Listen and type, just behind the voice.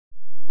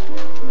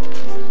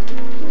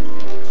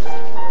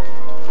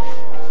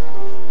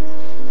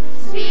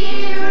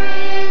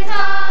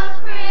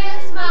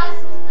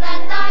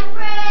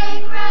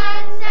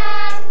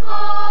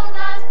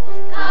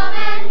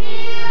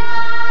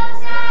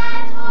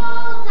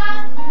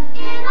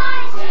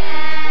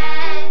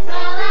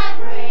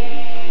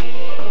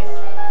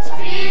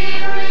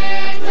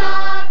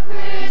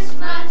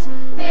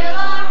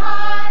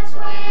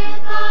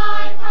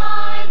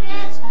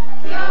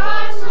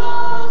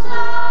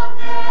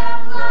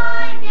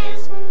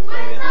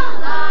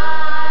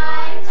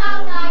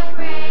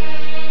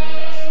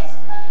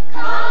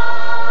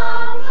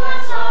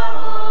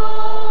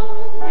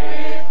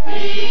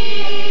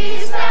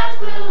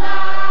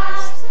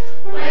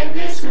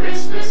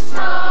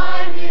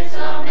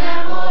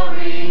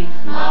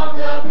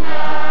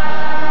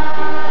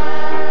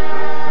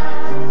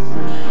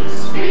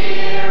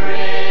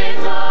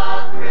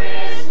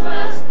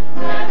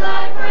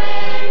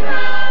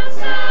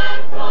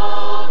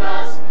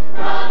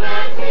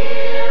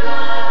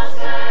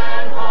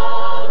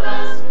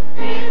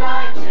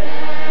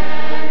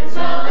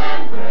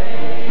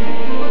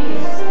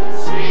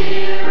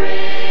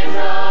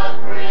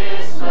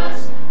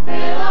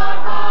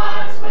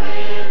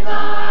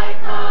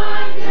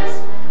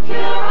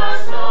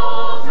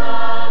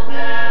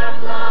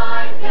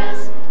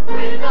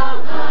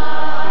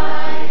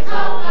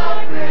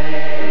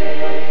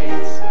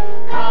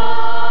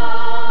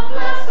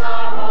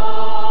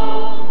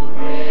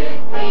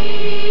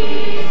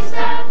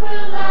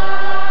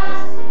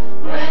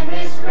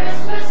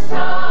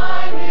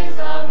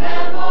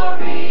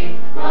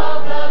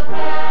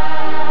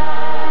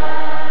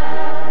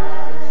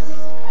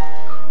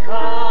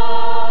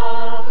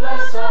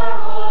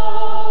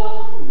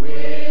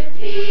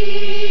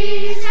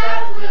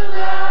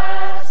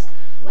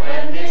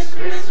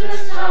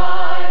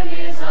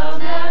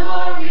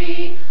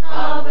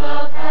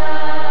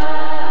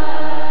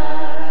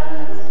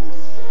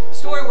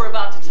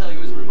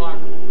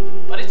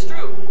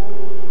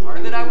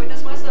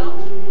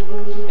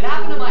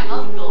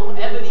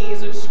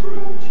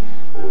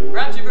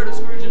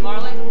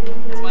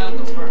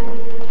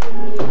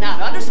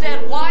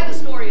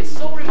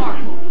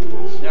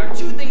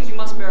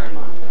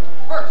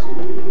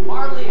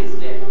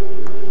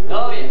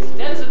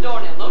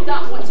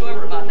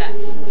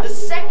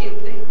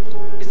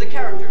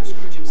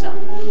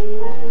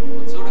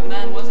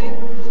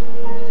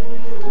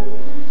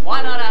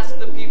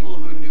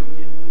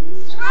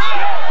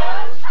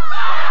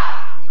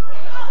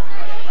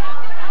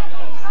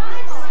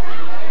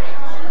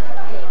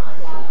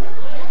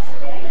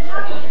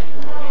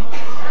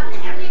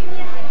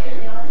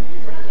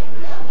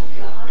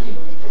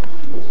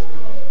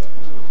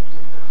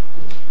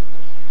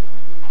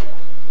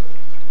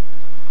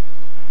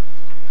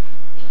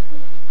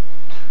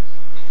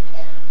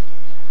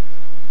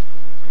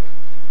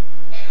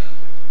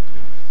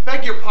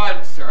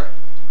pardon, sir.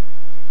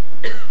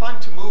 If I'm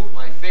to move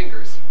my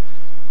fingers,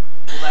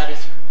 well, that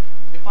is,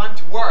 if I'm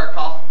to work,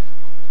 I'll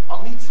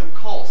need some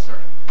coal, sir.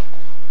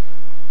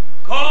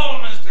 Coal,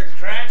 Mr.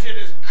 Cratchit,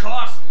 is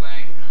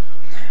costly.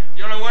 If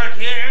you're to work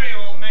here, you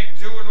will make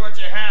do with what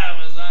you have,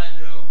 as I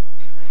do.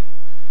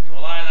 You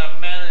will either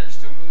manage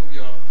to move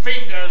your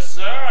fingers,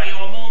 sir, or you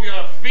will move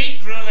your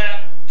feet through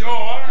that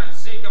door and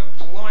seek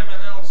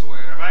employment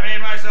elsewhere. Have I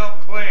made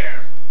myself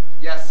clear?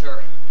 Yes,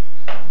 sir.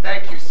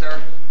 Thank you,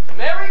 sir.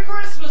 Merry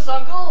Christmas,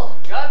 Uncle.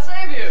 God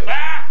save you.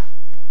 Bah!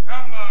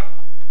 Humbug.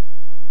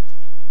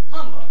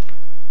 Humbug.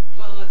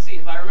 Well, let's see.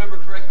 If I remember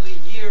correctly,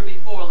 year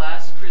before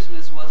last,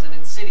 Christmas was an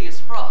insidious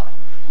fraud.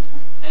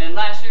 And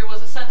last year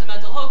was a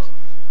sentimental hoax.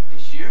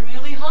 This year,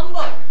 merely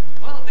humbug.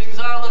 Well, things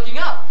are looking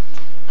up.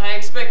 I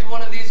expect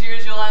one of these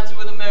years you'll answer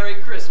with a Merry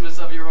Christmas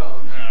of your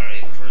own.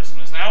 Merry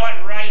Christmas. Now,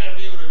 what right have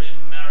you to be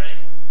merry?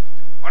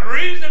 What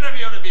reason have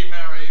you to be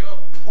merry? You're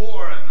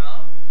poor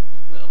enough.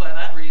 Well, by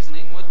that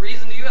reasoning, what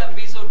reason do you have to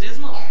be so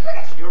dismal?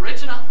 You're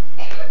rich enough.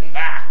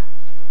 Bah!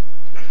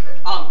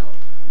 Uncle,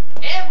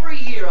 every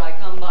year I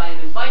come by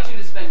and invite you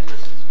to spend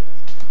Christmas with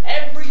us.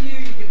 Every year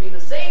you give me the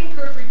same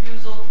curt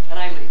refusal, and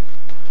I leave.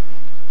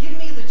 Give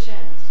me the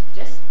chance,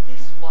 just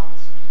this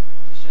once,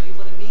 to show you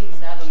what it means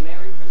to have a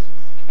Merry Christmas.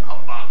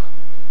 Humbug.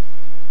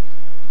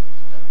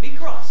 Don't be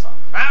cross, Uncle.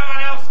 Now,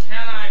 what else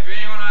can I be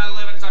when I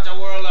live in such a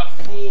world of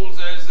fools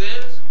as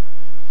this?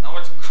 Now,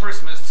 it's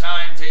Christmas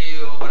time to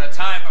you, but a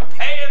time for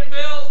paying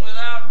bills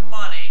without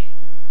money.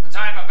 A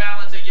time for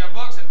balancing your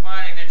books and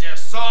finding that your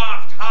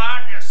soft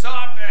heart and your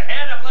softer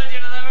head have led you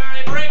to the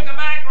very brink of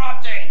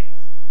bankruptcy.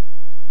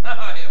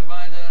 Oh, you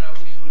find that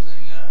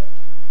amusing, huh?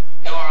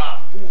 You're a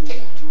fool,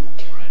 too,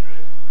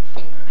 Frederick.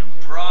 An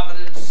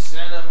improvident,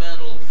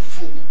 sentimental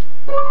fool.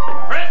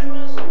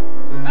 Christmas?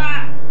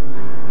 Ah!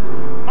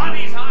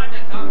 Money's hard to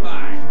come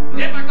by,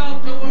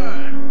 difficult to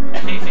earn.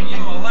 Teaching you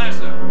a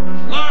lesson.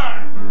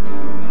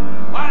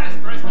 Learn. What does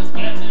Christmas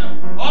get you?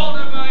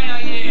 Older by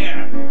a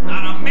year,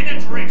 not a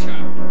minute richer.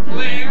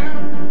 Clear?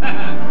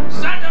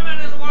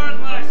 Sentiment is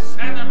worthless.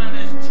 Sentiment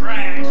is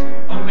trash.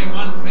 Only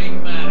one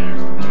thing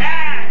matters.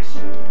 Cash!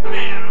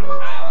 Man, I'm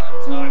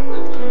talking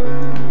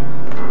about.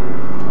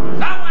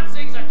 Someone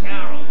sings a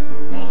carol,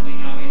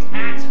 holding out his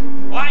hat.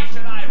 Why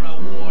should I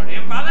reward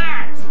him for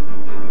that?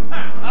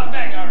 A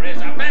beggar is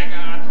a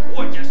beggar.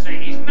 Would you say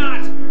he's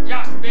not?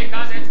 Just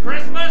because it's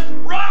Christmas?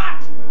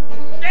 Rot!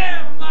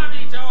 Give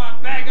money to a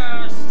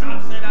beggar,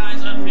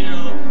 subsidize a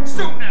few.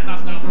 Soon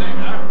enough, the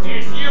beggar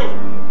is you.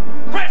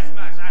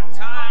 Christmas, a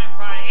time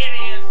for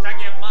idiots to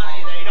give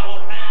money they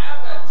don't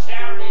have, to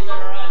charities that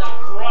are either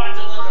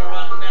fraudulent or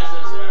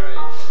unnecessary.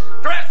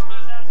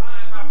 Christmas, a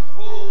time for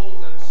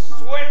fools and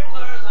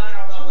swindlers. I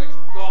don't know which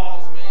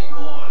galls me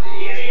more, the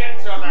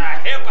idiots or the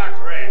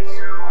hypocrites.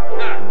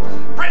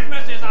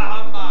 Christmas is a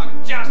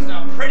humbug, just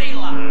a pretty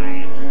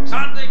lie,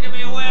 something to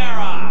beware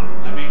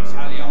of. Let me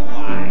tell you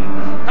why.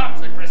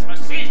 Comes the Christmas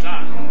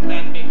season,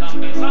 then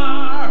become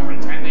bizarre,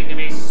 pretending to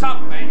be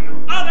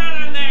something other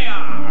than they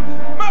are.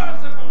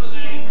 Merciful as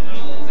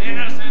angels,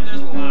 innocent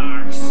as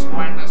larks.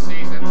 When the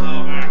season's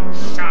over,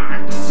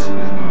 sharks.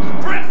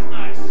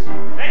 Christmas,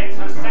 it's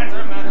a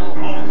sentimental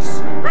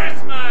hoax.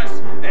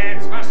 Christmas,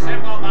 it's for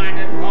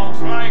simple-minded folks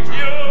like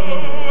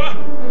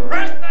you.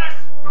 Christmas,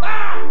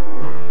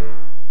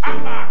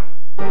 humbug.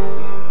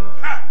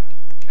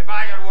 If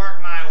I could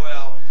work my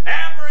will,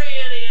 every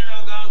idiot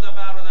who goes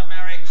about with a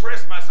Merry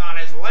Christmas on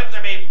his lips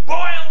to be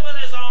boiled with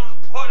his own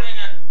pudding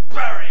and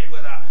buried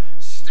with a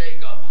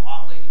stake of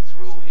holly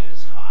through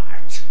his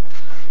heart.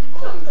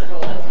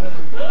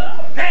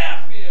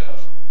 Nephew!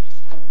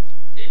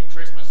 Keep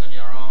Christmas in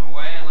your own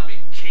way and let me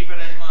keep it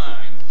in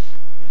mine.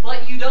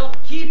 But you don't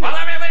keep it. Well,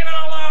 let me leave it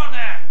alone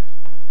then.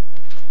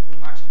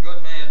 Much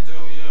good may it do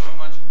you.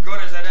 Much good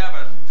has it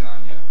ever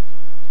done you.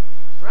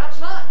 Perhaps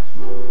not,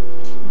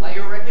 by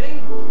your reckoning.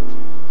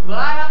 But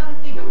I happen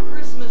to think of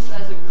Christmas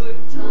as a good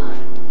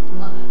time.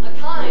 A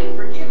kind,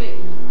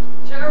 forgiving,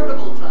 charitable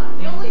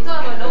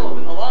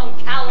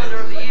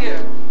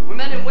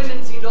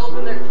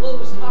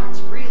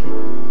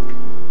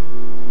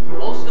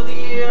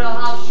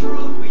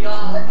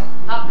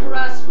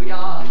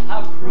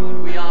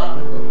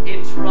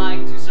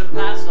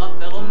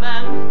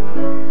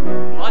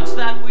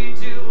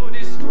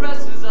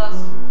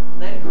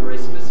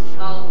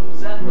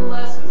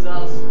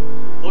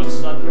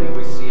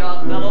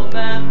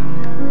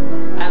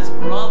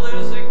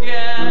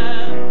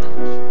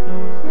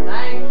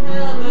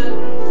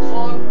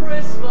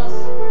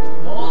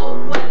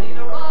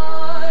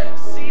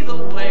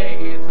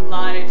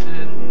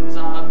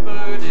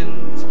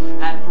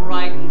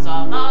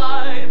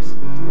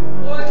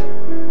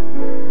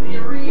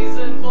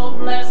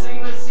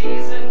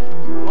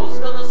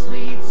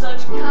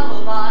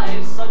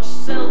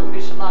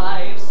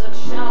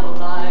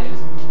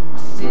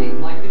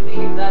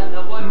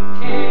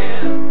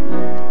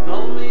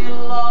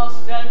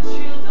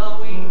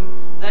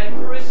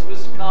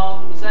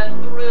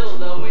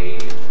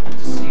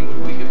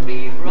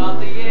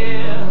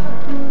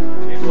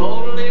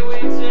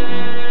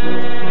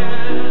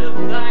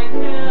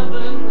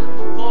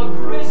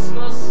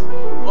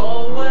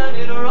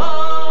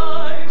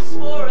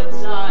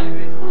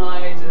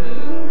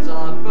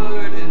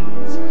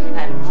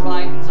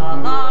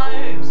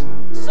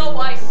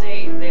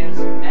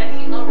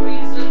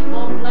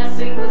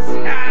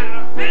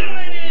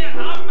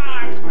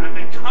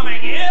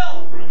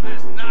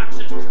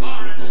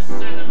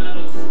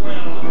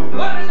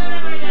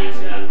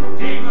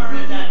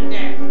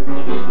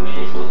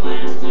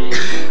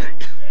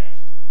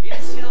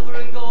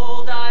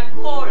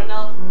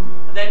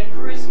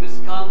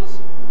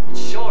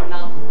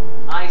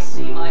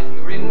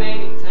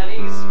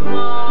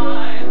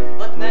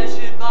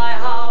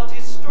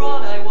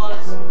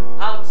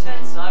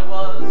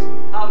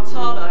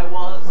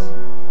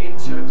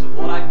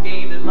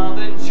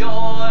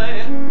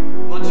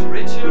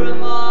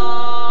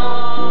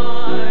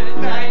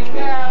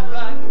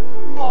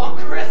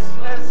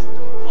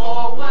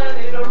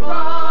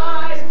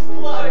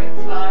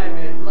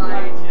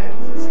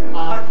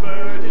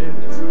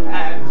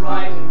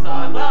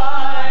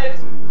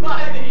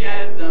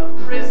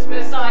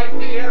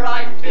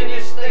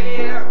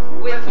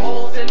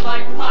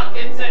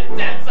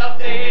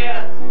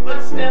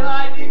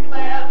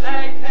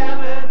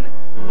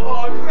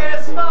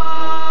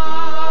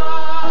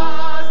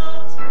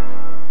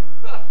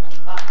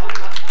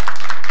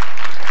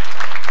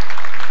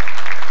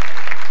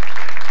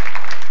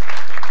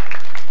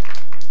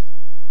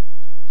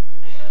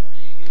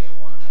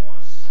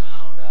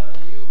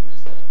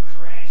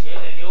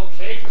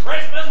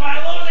Christmas by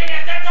losing your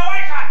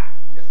situation!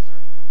 Yes, sir.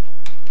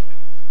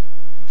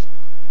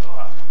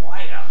 You're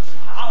quite a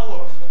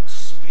powerful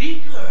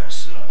speaker,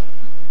 sir.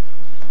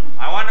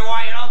 I wonder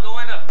why you don't go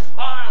into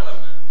Parliament.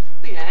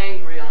 Be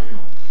angry, Uncle.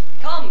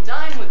 Come,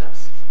 dine with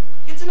us.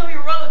 Get to know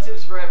your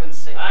relatives, for heaven's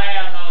sake. I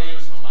have no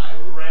use for my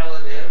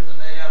relatives, and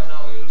they have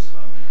no use for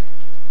me.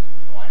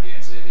 No, I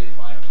didn't say they'd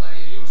find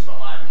plenty of use for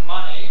my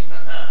money.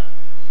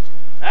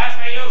 As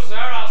for you, sir,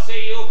 I'll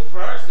see you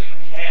first in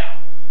hell.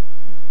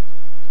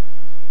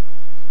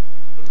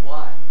 But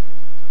why?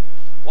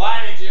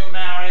 Why did you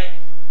marry?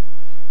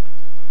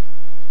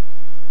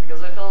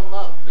 Because I fell in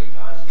love.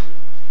 Because you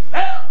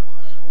fell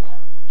in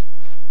love.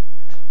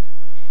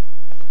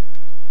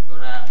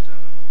 Good afternoon.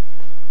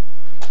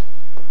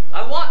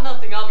 I want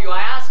nothing of you. I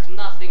ask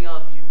nothing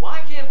of you.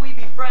 Why can't we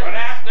be friends? Good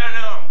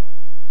afternoon.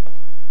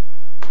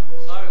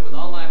 Sorry with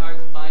all my heart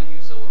to find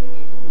you so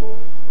immovable.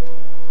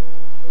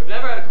 We've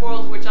never had a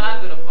quarrel to which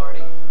I've been a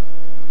party.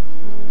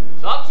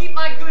 So I'll keep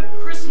my good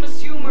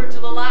Christmas humor to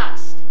the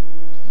last.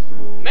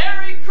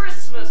 Merry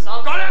Christmas,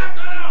 Uncle. Good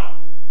afternoon.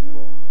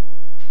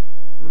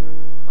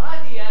 By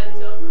the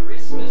end of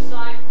Christmas,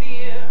 I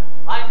fear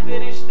I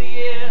finish the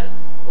year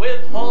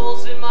with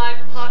holes in my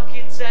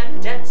pockets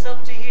and debts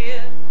up to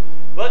here.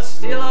 But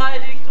still I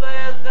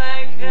declare,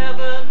 thank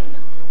heaven.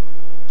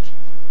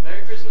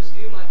 Merry Christmas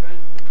to you, my friend.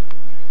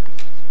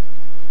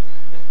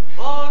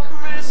 For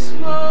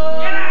Christmas.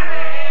 Get out of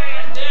here,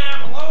 you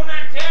damn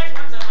lunatic!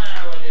 What's the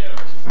matter with you?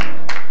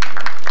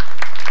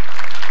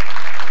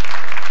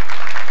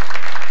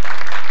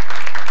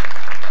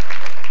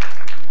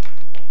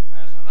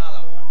 There's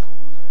another one.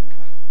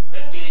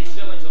 15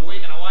 shillings a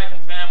week and a wife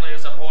and family to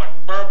support,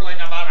 burbling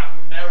about a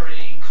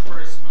Merry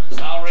Christmas.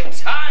 I'll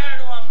retire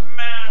to a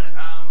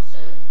madhouse.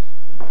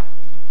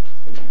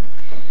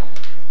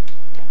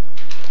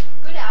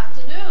 Good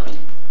afternoon.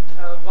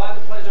 By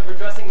the pleasure of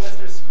addressing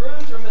Mr.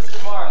 Scrooge or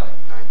Mr. Marley?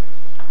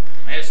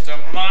 Mr.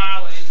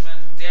 Marley's been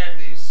dead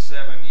these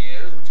 7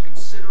 years, which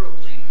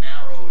considerably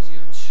narrows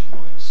your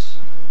choice.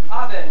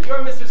 Ah then, you're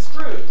Mr.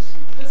 Scrooge.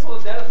 This will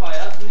identify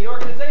us and the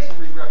organization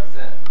we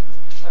represent.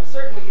 I'm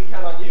certain we can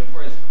count on you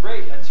for as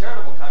great a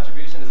charitable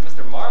contribution as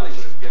Mr. Marley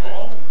would have given.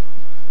 Oh,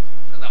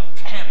 to the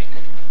penny.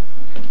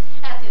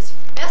 At this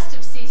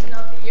festive season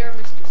of the year,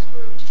 Mr.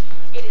 Scrooge,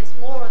 it is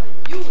more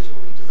than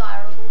usually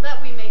desirable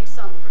that we make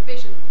some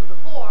provision for the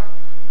poor,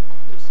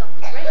 who suffer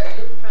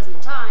greatly at the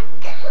present time.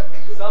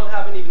 Some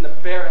haven't even the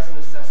barest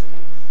necessities.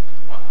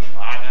 Well,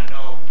 are there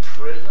no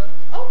prison?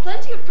 Oh,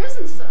 plenty of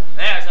prisons, sir.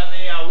 Yes, and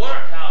the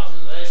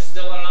workhouses, are they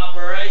still in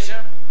operation?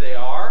 They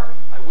are.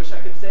 I wish I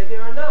could say they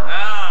are not.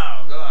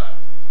 Oh, good.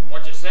 From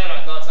what you said,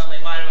 I thought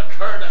something might have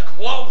occurred to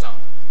close them.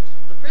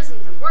 The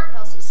prisons and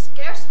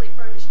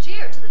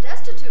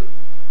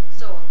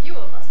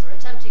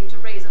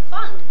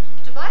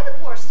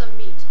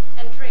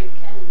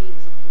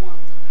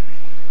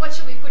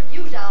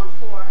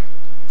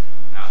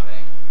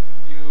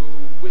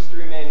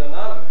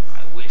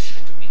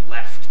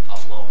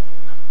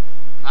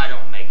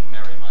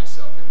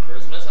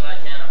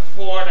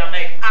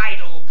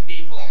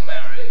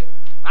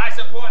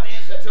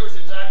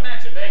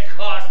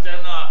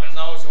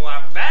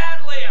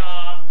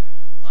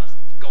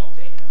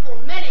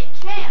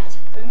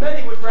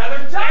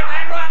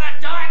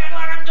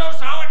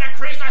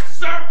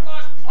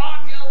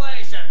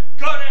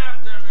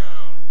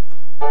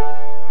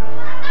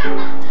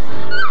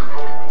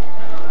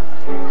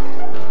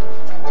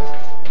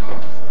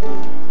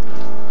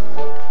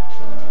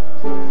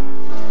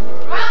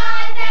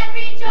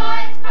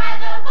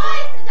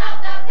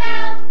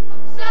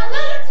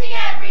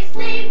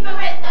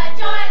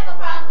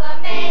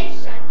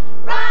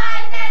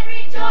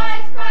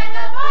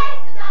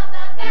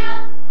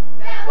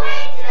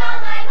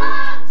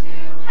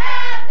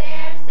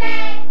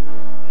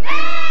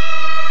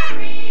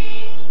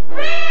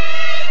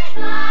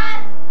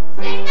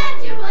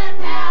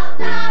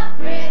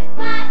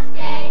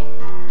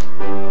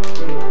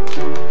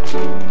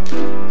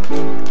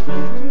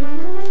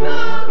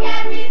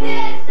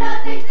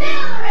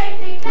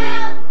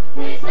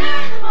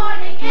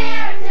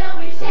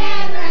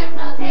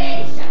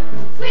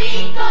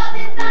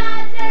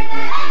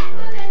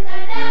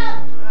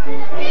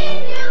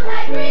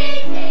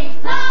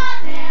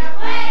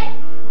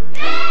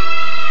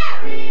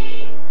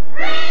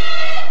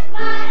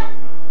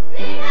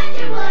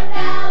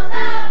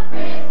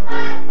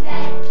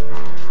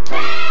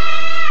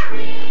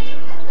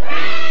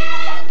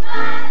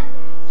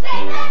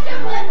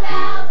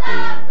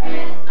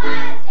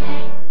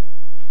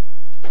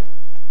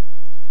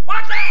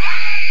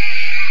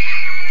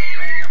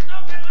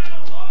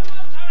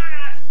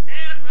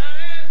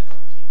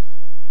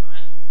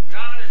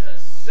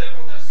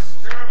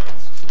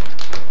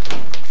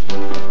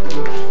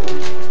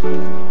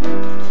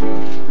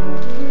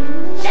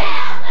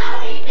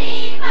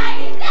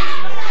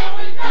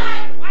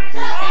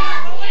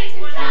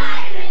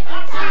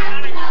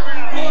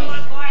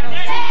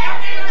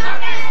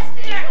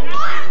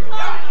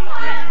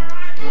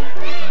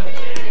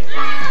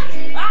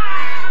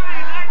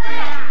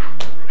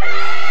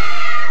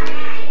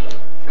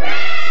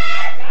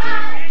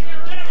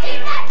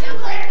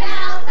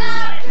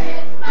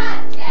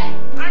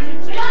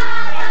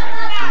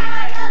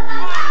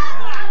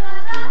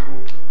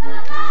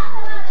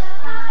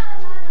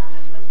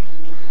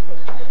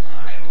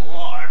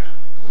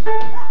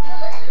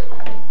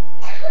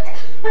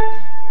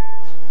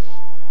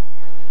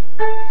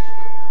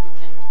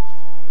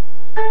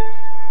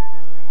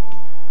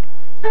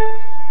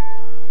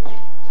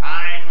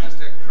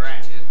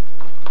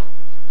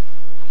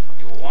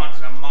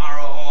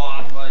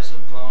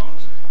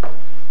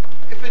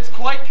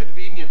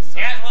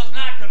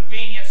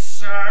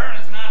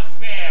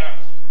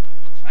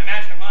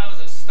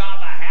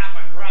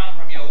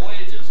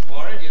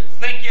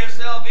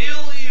yourself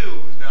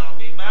ill-used, I'll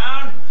be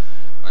bound.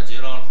 But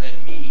you don't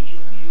think me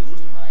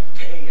ill-used when I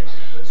pay a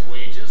nigger's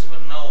wages for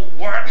no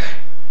work?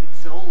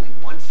 It's only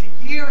once a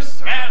year,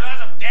 sir. Yeah,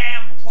 that's a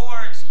damn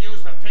poor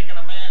excuse for picking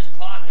a man's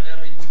pocket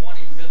every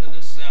 25th of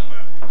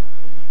December.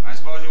 I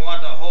suppose you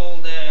want the whole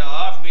day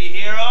off. Be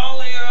here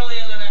only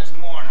earlier the next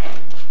morning.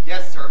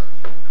 Yes, sir.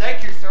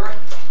 Thank you, sir.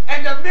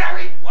 And a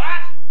merry...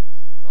 What?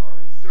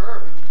 Sorry,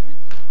 sir.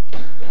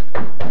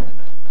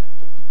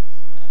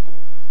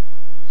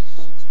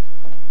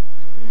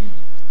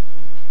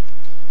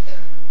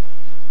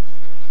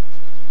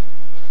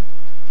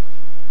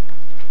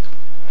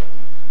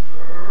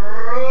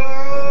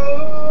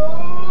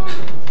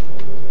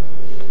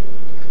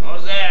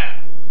 Who's there?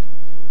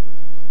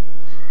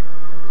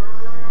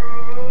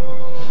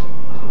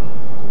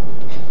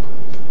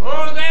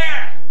 Who's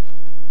there?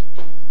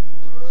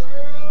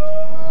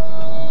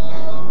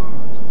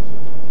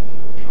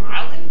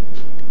 Marley?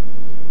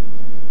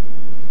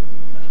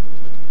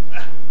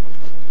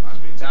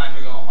 Must be time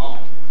to go home.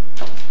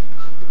 There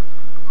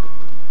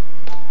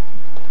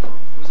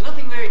was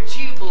nothing very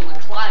cheerful in the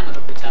climate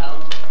of the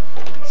town.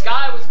 The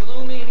sky was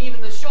gloomy, and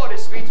even the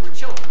shortest streets were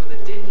choked with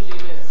a dingy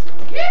mist.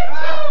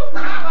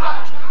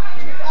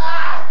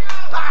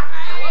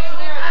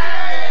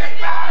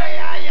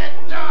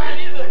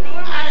 Neither the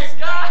gloomy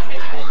sky,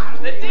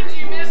 the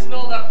dingy mist,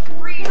 nor the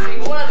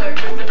freezing weather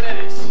could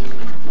diminish.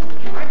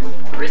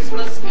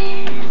 Christmas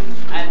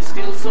Eve, and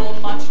still so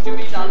much to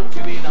be done,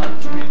 to be done,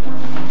 to be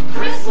done.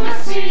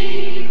 Christmas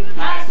Eve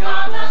has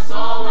got us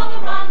all on the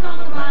run, on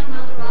the run,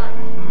 on the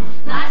run.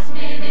 Last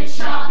minute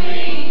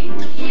shopping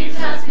keeps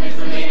us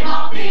busily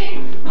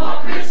hopping,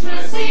 for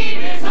Christmas Eve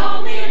is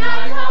only a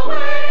night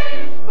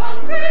away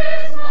from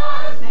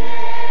Christmas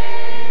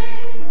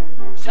Day.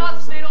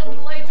 Shops stayed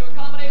open late to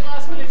accommodate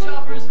last-minute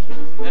shoppers,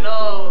 and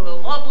oh, the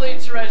lovely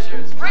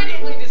treasures,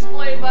 radiantly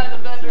displayed by the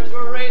vendors,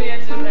 were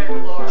radiant in their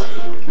glory.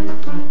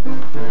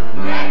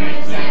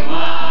 Lemons and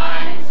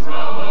limes,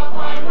 row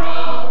upon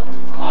row,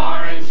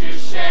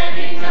 oranges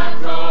shedding a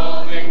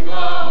golden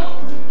glow.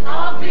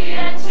 Coffee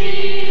and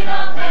tea,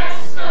 the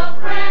best of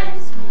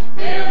friends,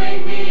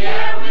 filling the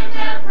air with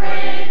their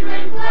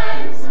fragrant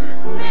blends.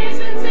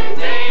 Raisins and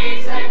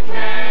dates and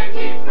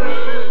candied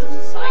fruits,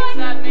 Sights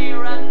that may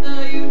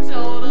render you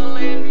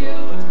totally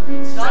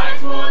mute.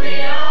 sights for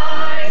the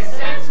eyes,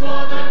 scents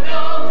for the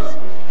nose,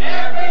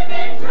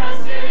 everything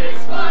dressed in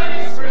its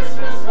finest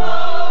Christmas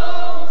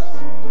clothes.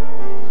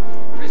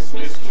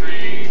 Christmas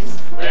trees,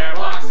 their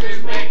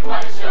boxes make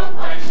quite a show,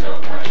 quite a show,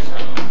 quite a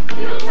show.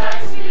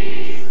 Yuletide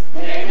squeeze,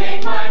 they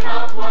make my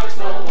mouth water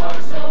so,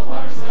 water so,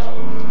 water so.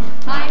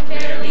 I'm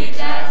fairly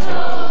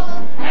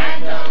dazzled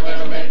and a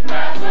little bit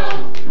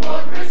frazzled,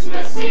 for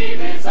Christmas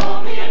Eve is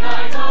only a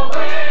night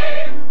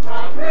away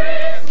from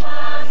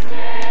Christmas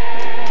Day.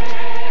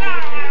 Get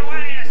out of my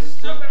way, you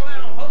stupid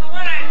little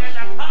hooligan! There's a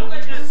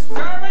public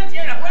disturbance!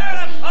 Where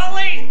are the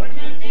police when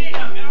you need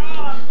them? You're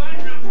all a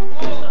bunch of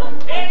fools!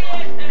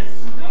 Idiots and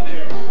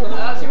stupid!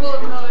 As you will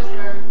have noticed,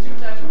 there are two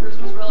types of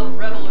Christmas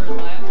revelers I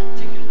have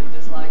particularly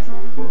disliked: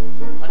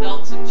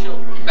 adults and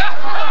children.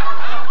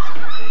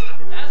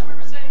 As we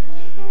were saying,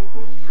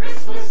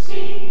 Christmas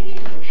Eve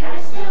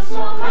has still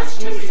so much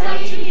to be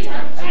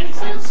done, and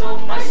still so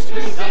much to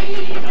be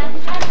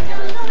done.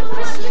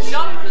 the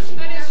shoppers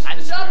finished,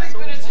 the shopping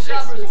finished, the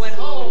shoppers went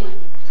home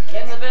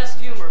in the best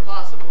humor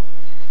possible.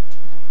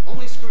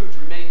 Only Scrooge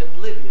remained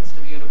oblivious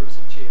to the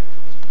universal cheer.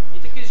 He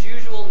took his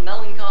usual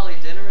melancholy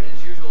dinner at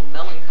his usual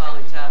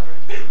melancholy tavern,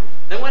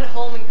 then went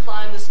home and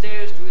climbed the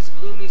stairs to his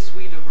gloomy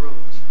suite of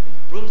rooms.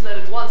 Rooms that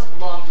had once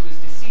belonged to his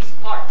deceased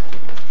partner.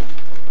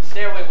 The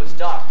stairway was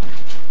dark.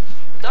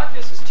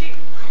 Darkness was cheap.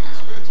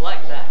 Scrooge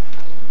liked that.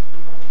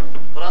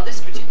 But on this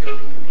particular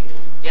evening,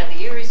 he had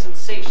the eerie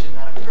sensation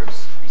that a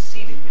curse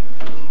preceded him in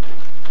the gloom.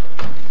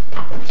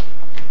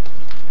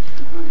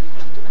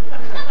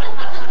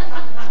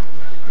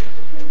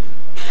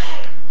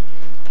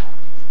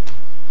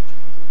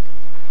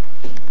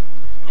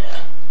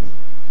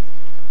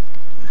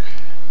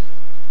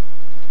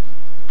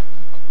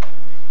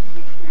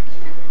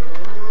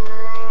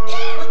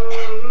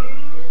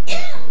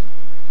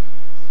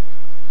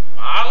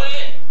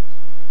 Molly?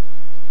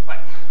 What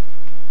am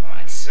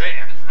I saying?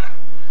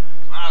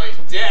 Molly's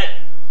dead.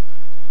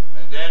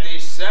 Been dead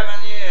these 7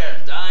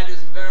 years. Died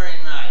this very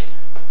night.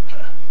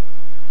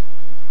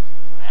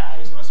 My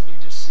eyes must be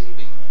deceiving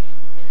me.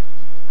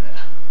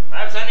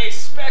 Perhaps I need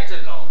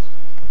spectacles.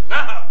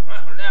 No,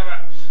 never.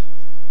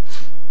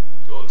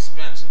 Too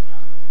expensive.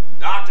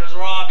 Doctors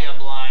rob you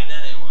blind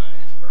anyway.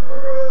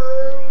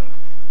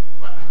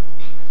 What?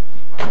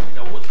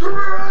 Oh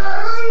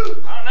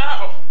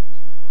no!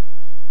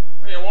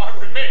 What do you want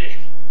with me?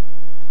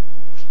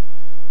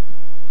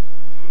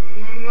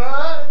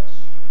 Much.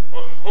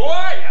 Who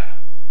are you?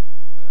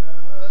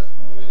 Ask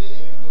me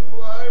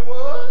who I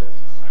was.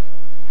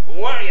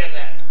 Who are you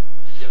then?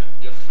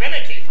 You're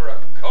finicky for a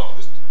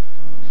ghost.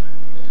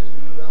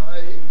 And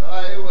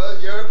I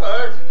was your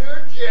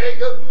partner,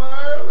 Jacob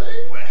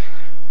Marley. Well,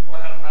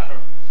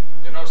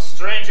 you're no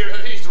stranger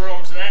to these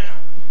rooms then.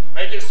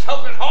 Make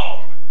yourself at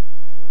home.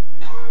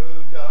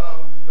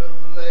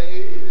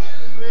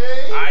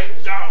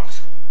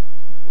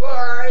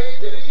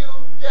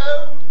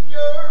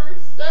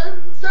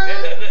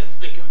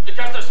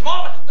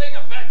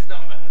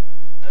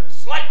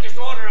 slight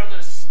disorder of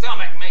the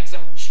stomach makes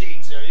them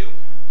cheats, or you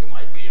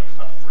might be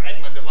a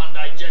fragment of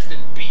undigested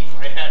beef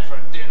I had for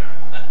dinner.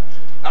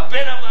 A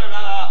bit of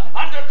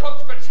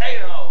undercooked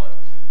potato.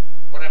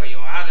 Whatever you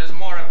are, there's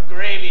more of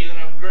gravy than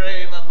of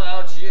grave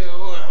about you.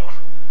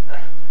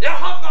 You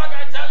humbug,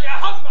 I tell you,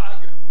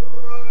 humbug!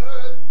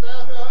 Would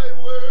that I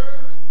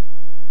were,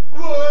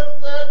 would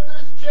that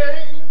this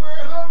chain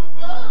were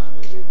humbug,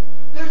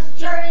 this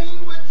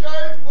chain which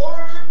I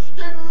forged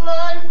in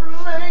life,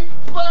 link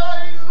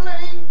by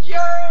link,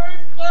 yard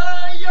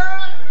by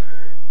yard.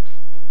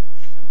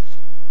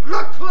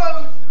 Look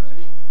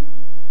closely.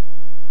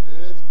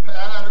 Its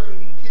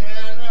pattern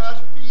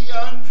cannot be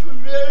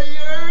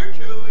unfamiliar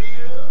to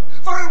you,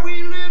 for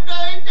we lived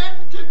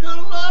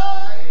identical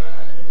lives.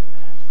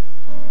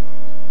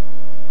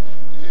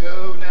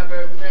 You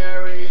never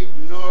married,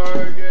 nor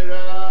did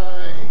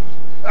I.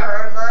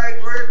 Our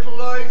lives were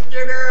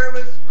cloistered,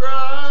 airless,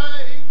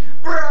 dry.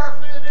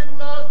 Profit and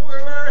loss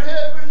were our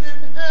heaven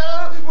and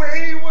hell.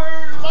 We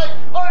were like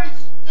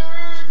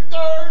oysters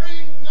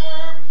guarding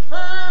our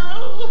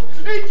pearls.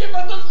 Each of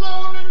us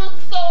alone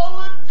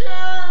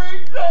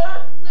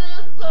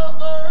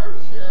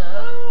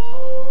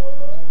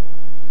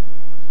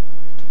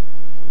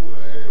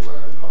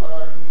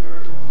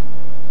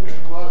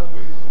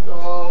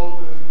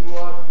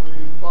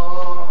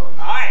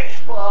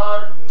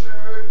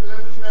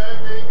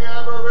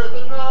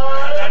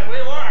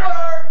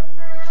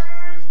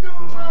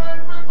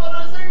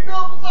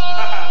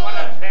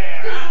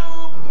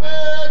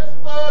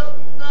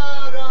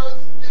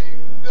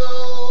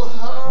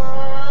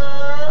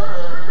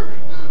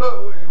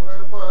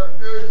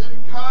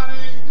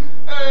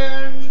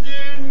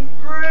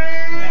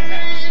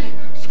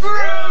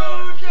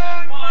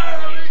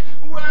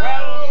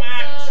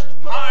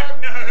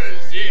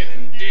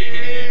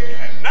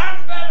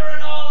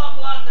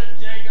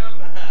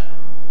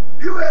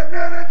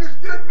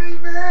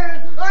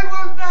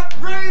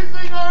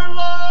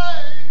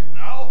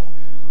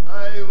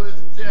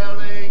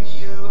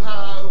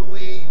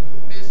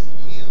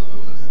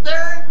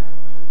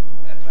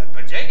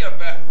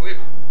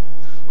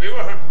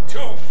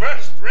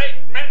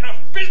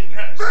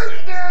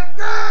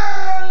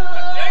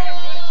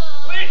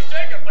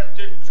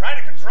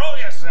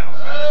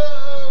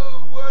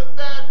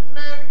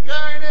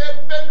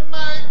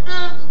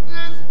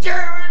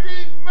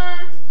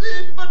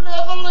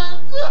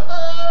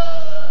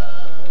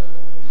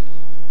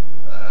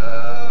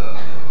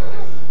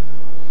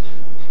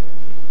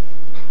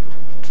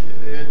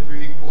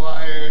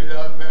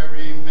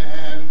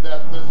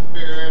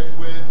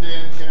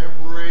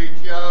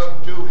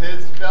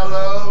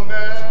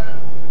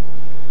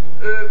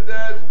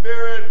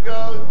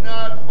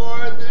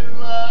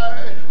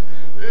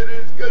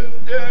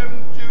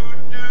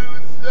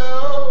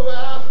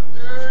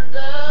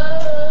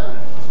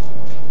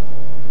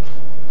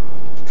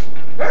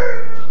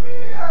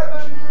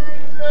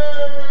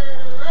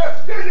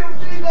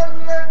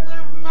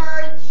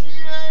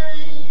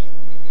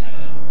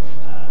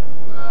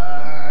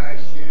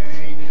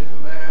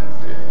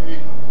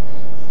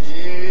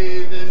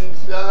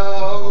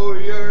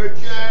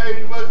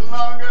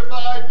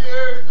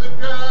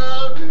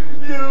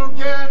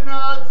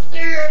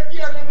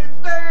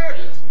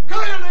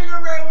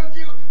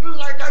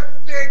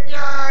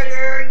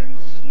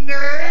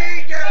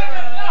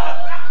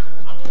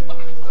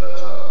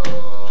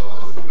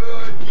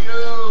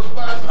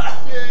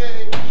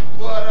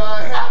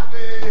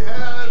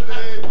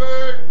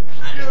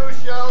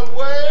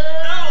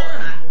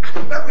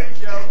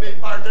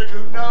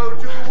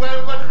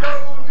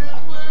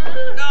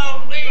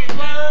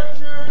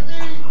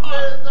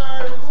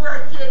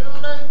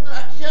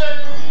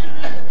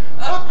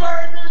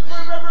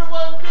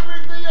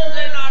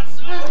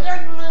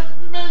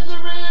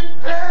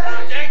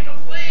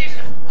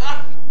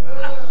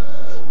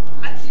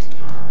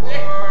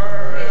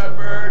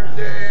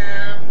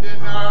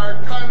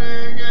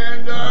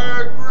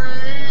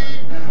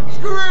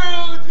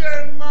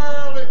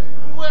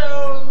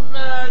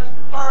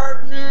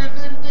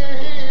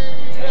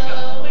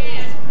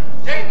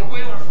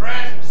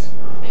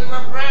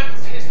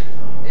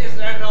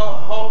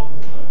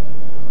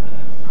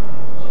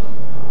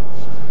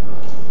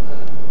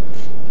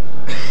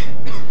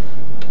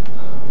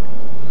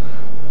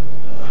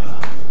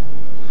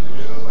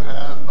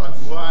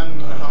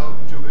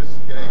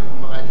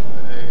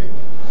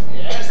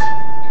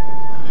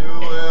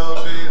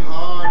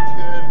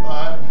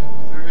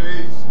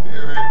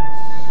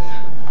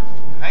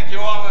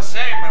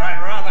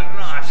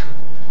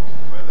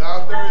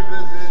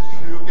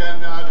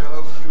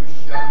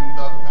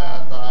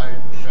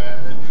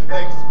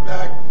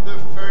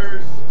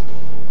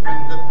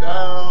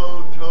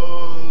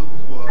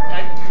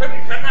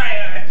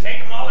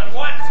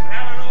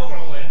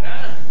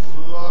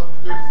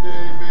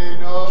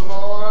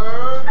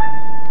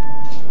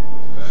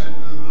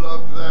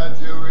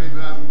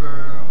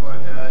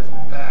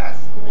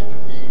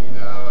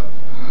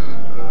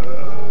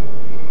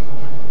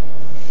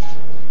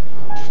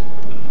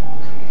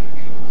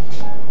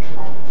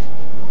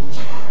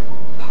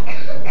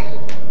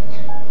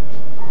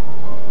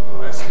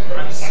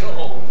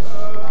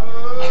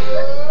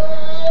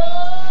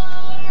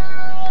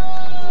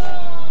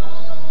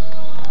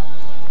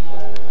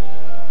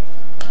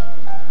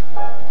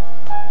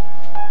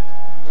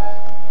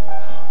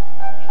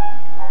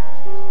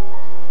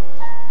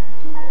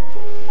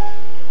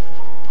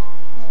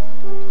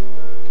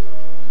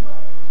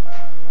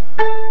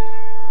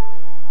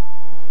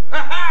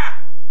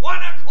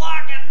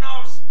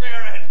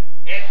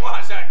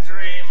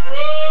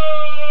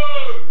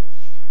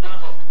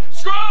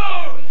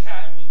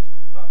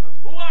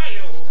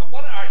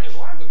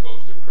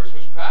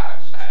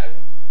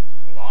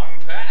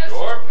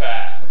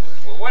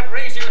What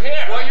brings you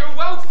here? Well, your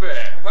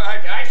welfare. Well,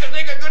 I should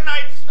think a good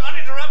night's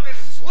uninterrupted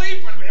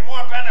sleep would be more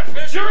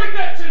beneficial. Your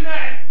invention,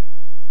 then!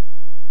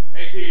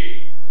 Take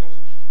heed.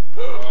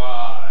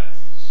 Rise.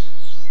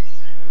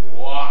 And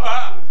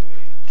walk with me.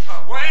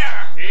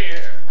 Where?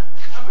 Here.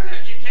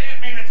 But you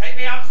can't mean to take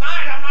me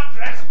outside. I'm not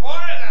dressed for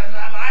it.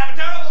 I have a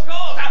terrible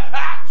cold.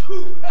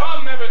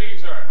 Come,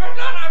 Ebenezer. Not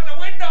out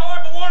the window.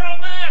 I'm a mortal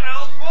man.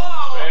 I'll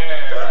fall.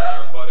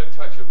 Bear but a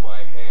touch of my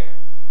hand,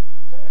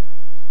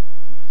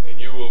 and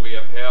you will be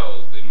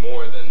upheld in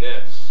more than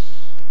this.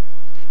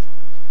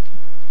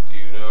 Do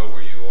you know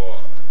where you are?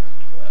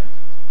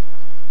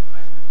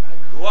 I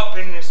grew up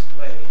in this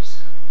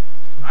place.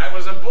 I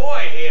was a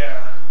boy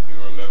here. You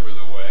remember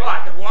the way? Well, I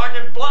could walk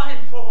in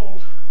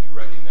blindfold. You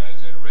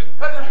recognize that red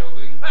brick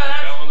building?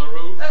 That bell on the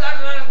roof?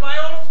 That's my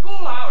old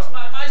schoolhouse.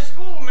 My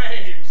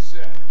schoolmates.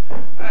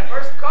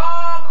 First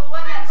call to the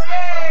London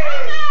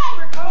stage!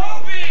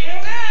 Kobe!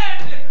 Ned!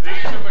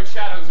 These are but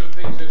shadows of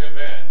things that have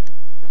been.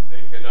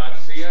 They cannot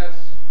see us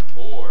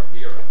or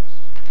hear us.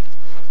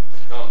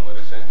 Come, let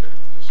us enter.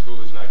 The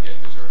school is not yet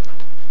deserted.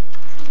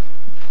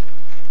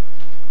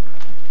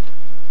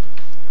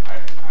 I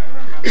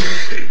remember. Who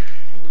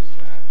is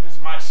that? It's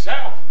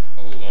myself.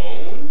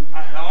 Alone?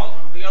 All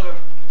the other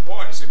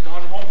boys had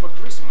gone home for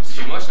Christmas.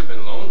 You must have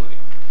been lonely.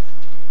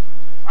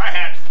 I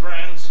had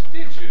friends.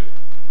 Did you?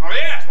 Oh,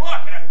 yes,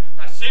 look.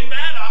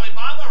 Sinbad,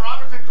 Alibaba,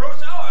 Robinson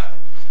Crusoe.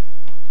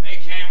 They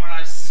came when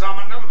I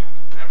summoned them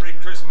every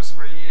Christmas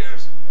for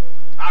years.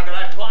 How could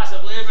I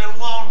possibly have been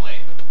lonely?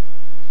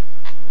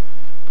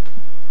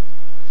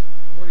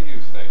 What do you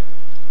think?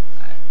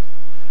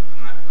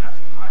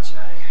 Nothing much.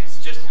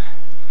 It's just...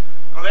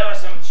 Well, there were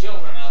some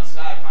children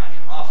outside my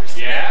office.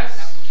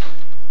 Yes?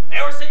 They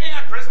were singing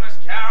a Christmas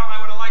carol. I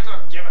would have liked to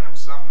have given them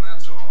something,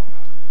 that's all.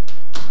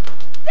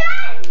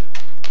 Ben!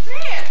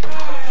 Dan!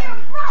 Dear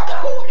brother!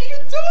 What are you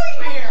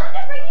doing here?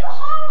 To bring you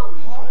home!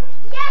 Home?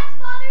 Yes,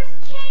 Father's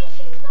changed.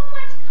 He's so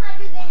much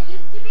kinder than he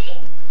used to be.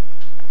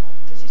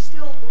 Does he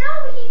still... No,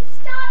 he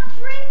stopped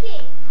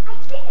drinking. I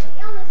think his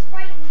illness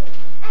frightened him.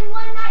 And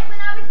one night when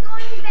I was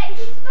going to bed,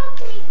 he spoke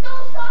to me so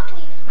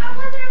softly, I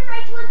wasn't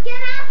afraid to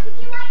again ask if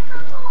you might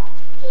come home.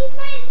 He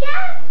said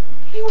yes.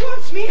 He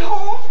wants me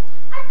home?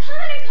 I've come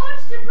in a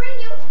coach to bring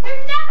you.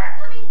 You're never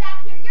coming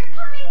back here. You're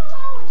coming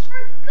home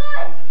for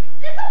good.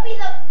 This will be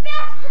the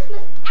best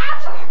Christmas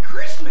ever.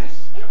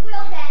 Christmas? It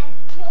will, Ben.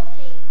 You'll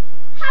see.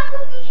 How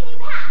quickly can you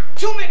pack?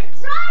 2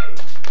 minutes. Run!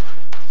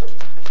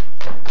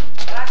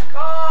 Last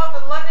call to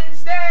the London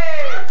stage!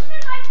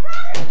 Ashman, my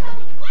brother's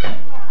coming. Wait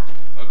for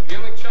us.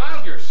 Appealing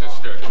child, your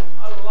sister.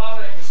 A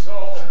loving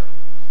soul.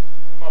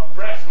 My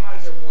breath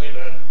might have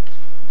withered.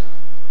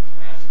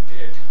 Yes, it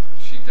did.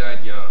 She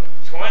died young.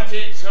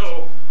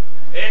 22.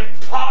 In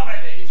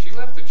poverty. She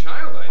left a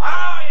child, I think.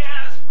 Oh,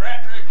 yes,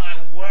 Frederick, my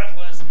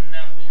worthless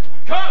nephew.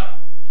 Come!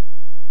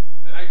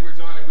 The night wears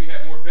on and we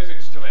have more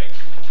visits to make.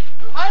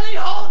 Eileen,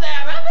 hold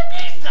there!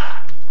 Ebenezer!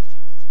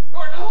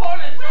 Gordon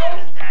Hornet, Where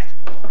is that?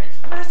 It's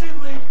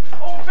Fezziwig.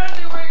 Oh,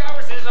 Fezziwig, I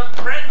was his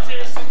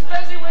apprentice. It's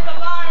Fezziwig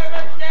alive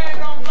and dead.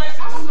 Oh, bless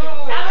his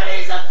soul.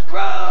 Ebenezer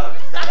Scrooge!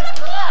 7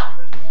 o'clock!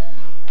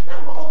 No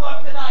more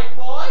work tonight,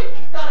 boy!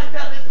 Gotta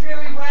turn this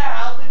dreary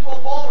warehouse into a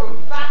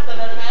ballroom faster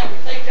than a man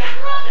can take Jack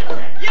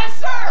Robinson! Yes,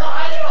 sir! Well,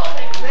 how do you hold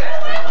it clear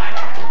away like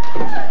that?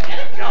 Get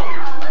it going!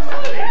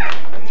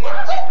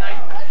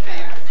 Nice to see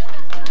you.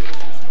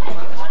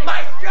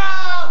 Maestro!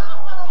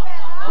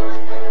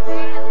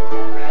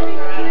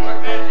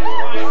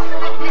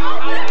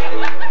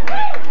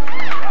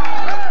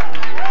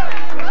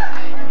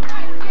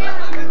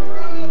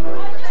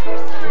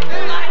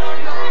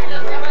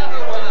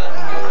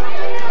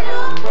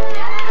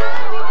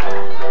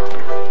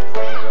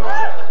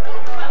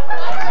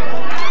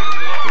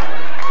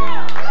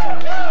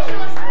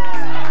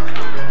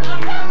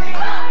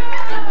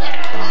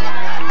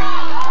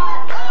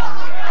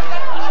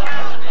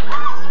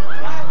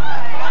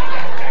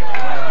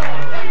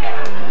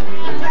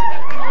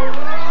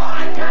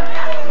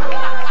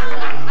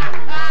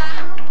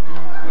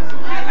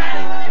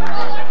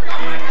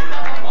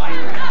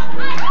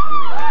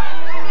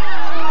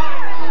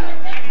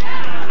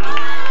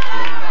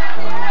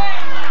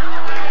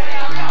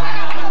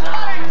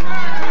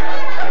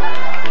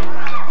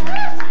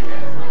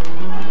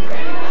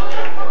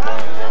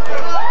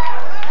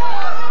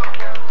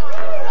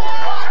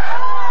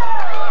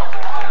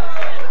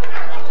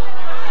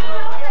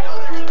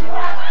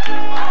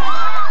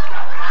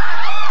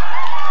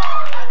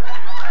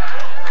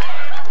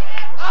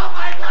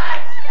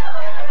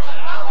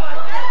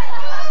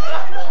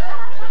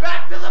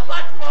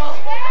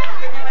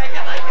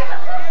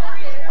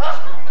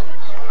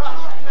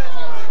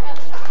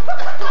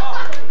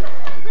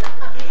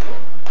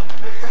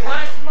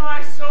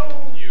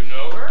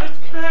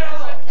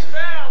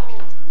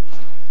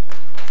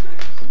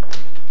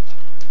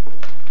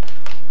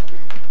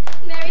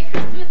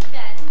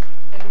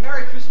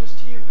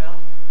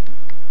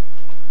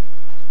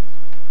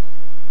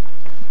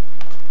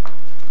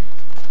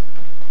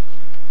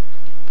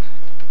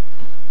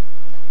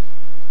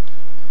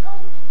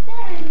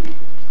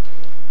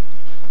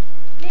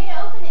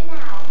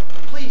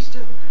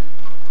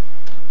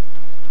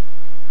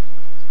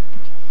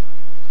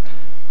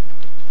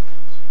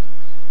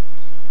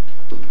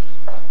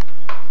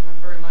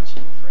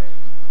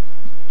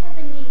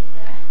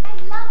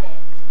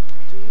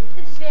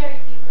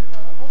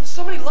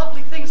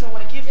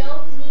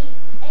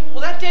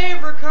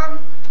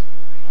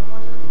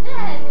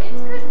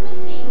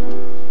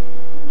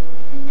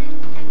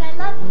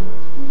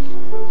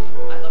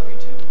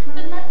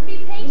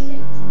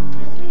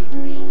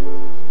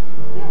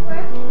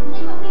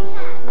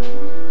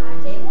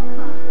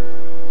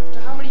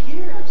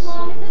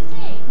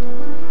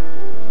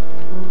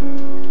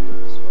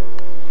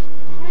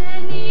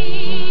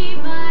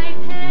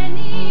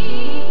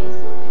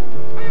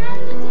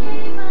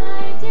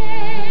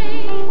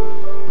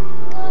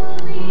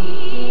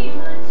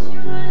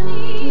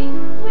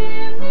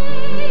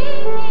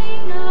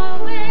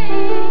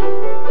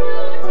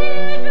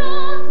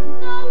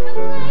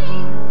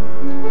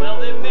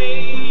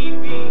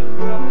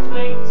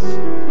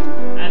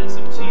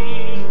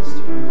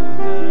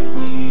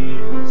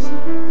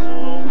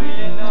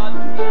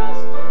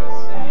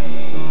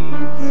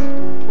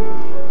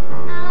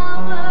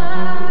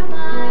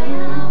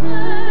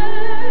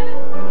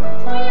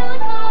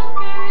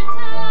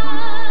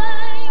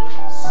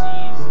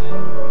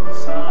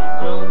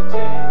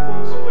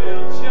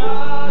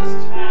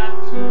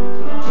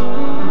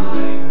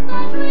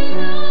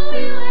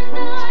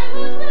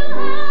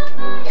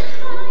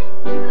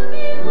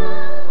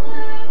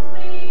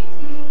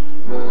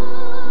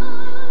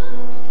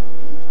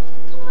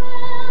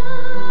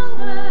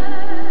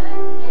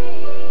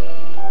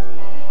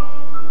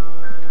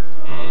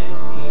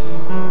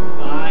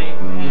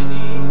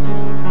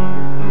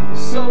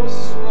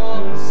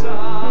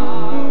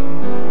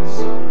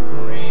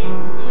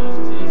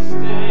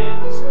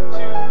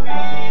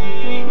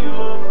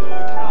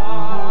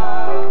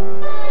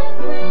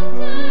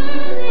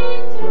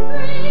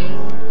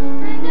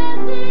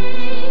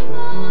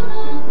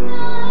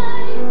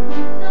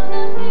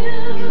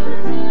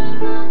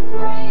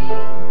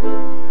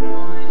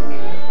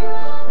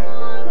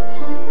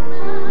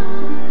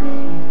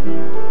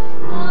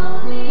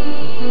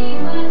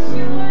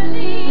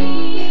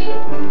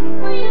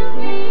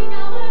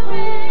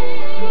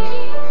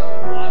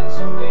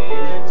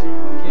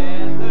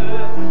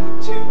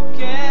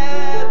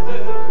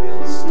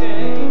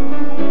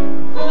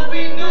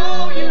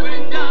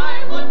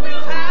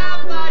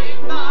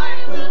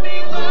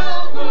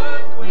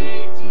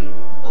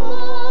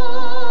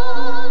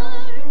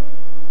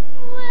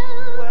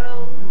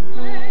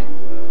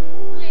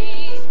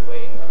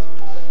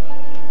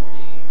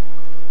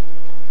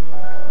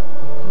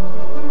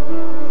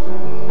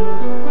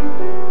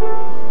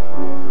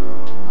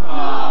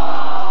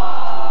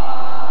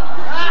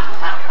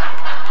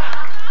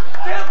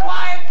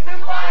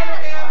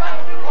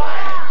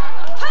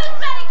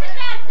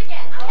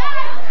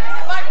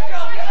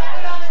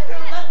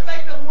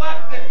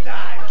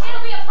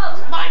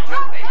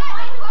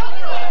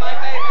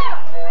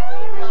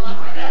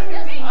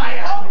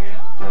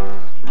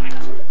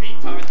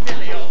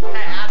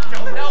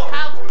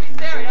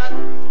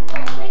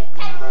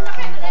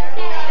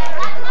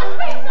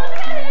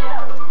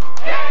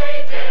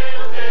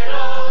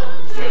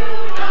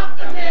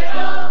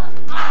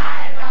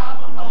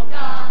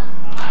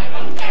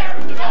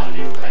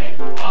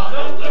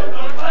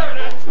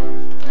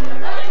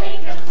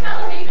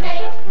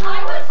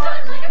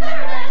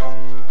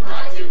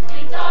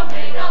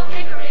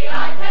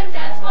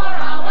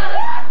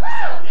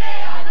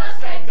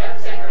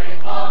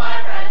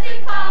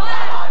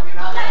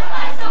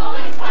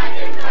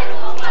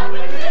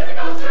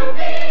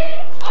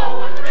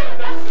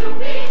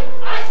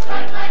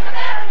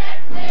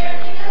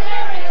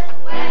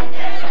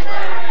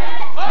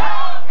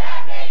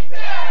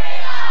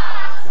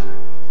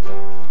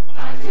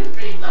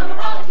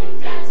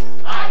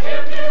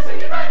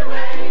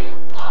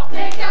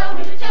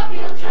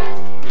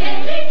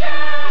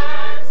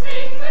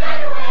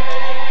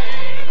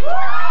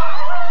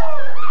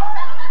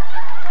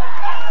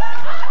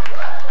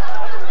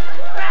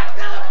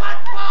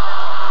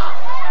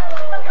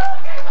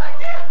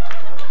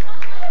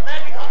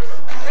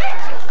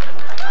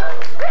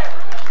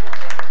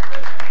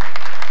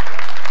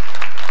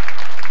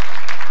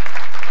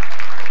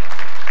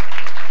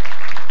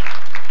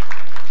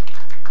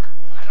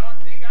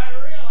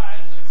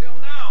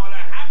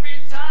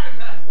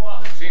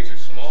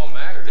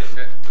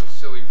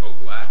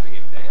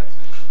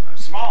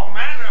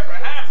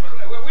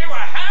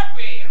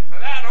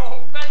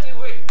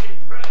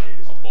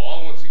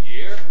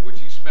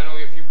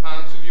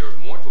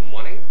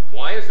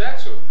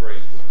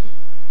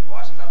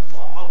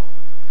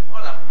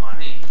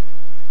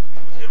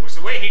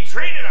 he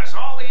treated us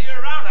all the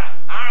year round.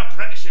 Our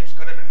apprenticeships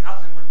could have been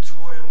nothing but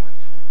toil and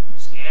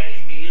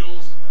scanty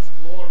meals and the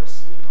floor to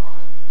sleep on.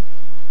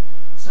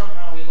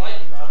 Somehow we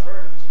lightened our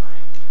burdens by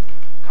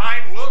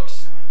kind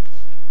looks,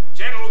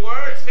 gentle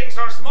words, things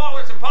so small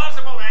it's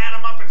impossible to add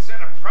them up and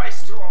set a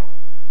price to them.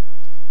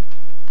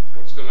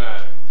 What's the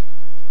matter?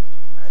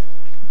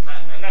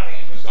 Nothing.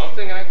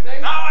 Something, I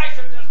think? No, I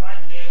should just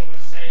like to be able to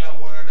say a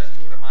word or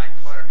two to my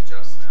clerk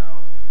just now.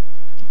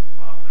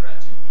 Bob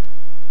Cratchit.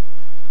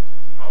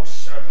 Oh,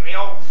 certainly,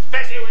 old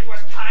Fezziwig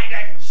was kind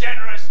and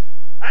generous.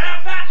 And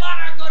if that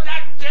lot of good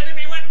that did him,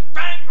 he went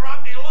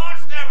bankrupt, he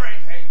lost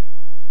everything.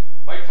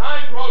 My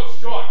time grows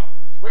short.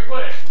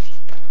 Quickly.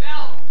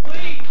 Belle,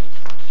 please!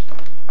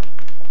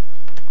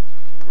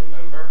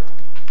 Remember?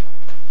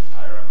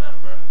 I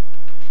remember.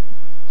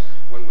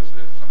 When was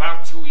this?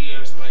 About 2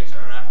 years later,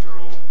 after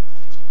old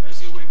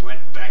Fezziwig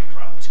went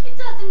bankrupt. It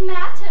doesn't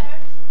matter.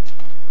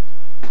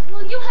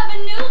 Well, you have a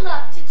new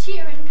love to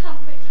cheer and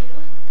comfort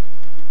you.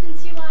 And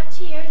since you are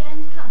cheered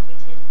and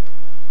comforted,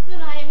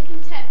 then I am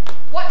content.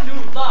 What new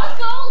A love?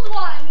 gold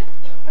one,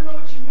 I don't know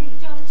what you mean.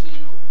 don't you?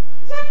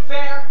 Is that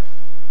fair?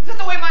 Is that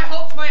the way my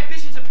hopes, my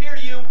ambitions appear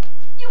to you?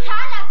 You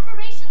had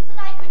aspirations that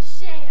I could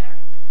share,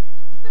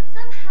 but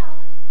somehow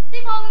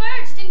they've all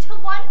merged into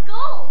one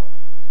goal.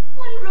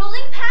 One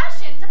ruling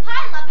passion to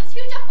pile up as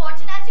huge a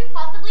fortune as you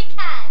possibly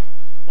can.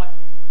 What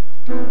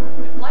then?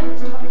 If life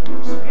has taught me the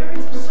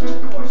experience of such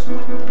a course,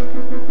 what then?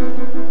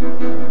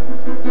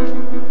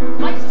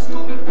 Life's a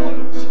stormy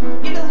voyage,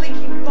 in a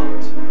leaking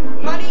boat.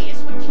 Money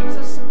is what keeps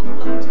us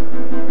afloat.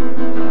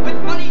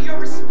 With money you're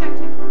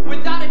respected,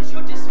 without it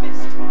you're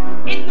dismissed.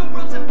 In the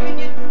world's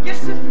opinion, you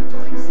simply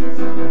don't exist.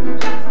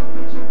 Yes, I'm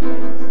rich and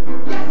famous.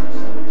 Yes, I'm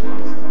so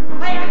trust.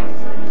 I act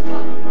as I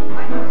love,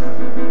 I must.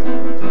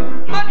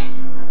 Money!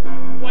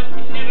 One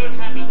can never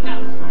have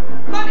enough.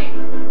 Money!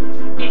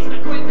 It's the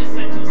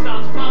quintessential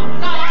stuff of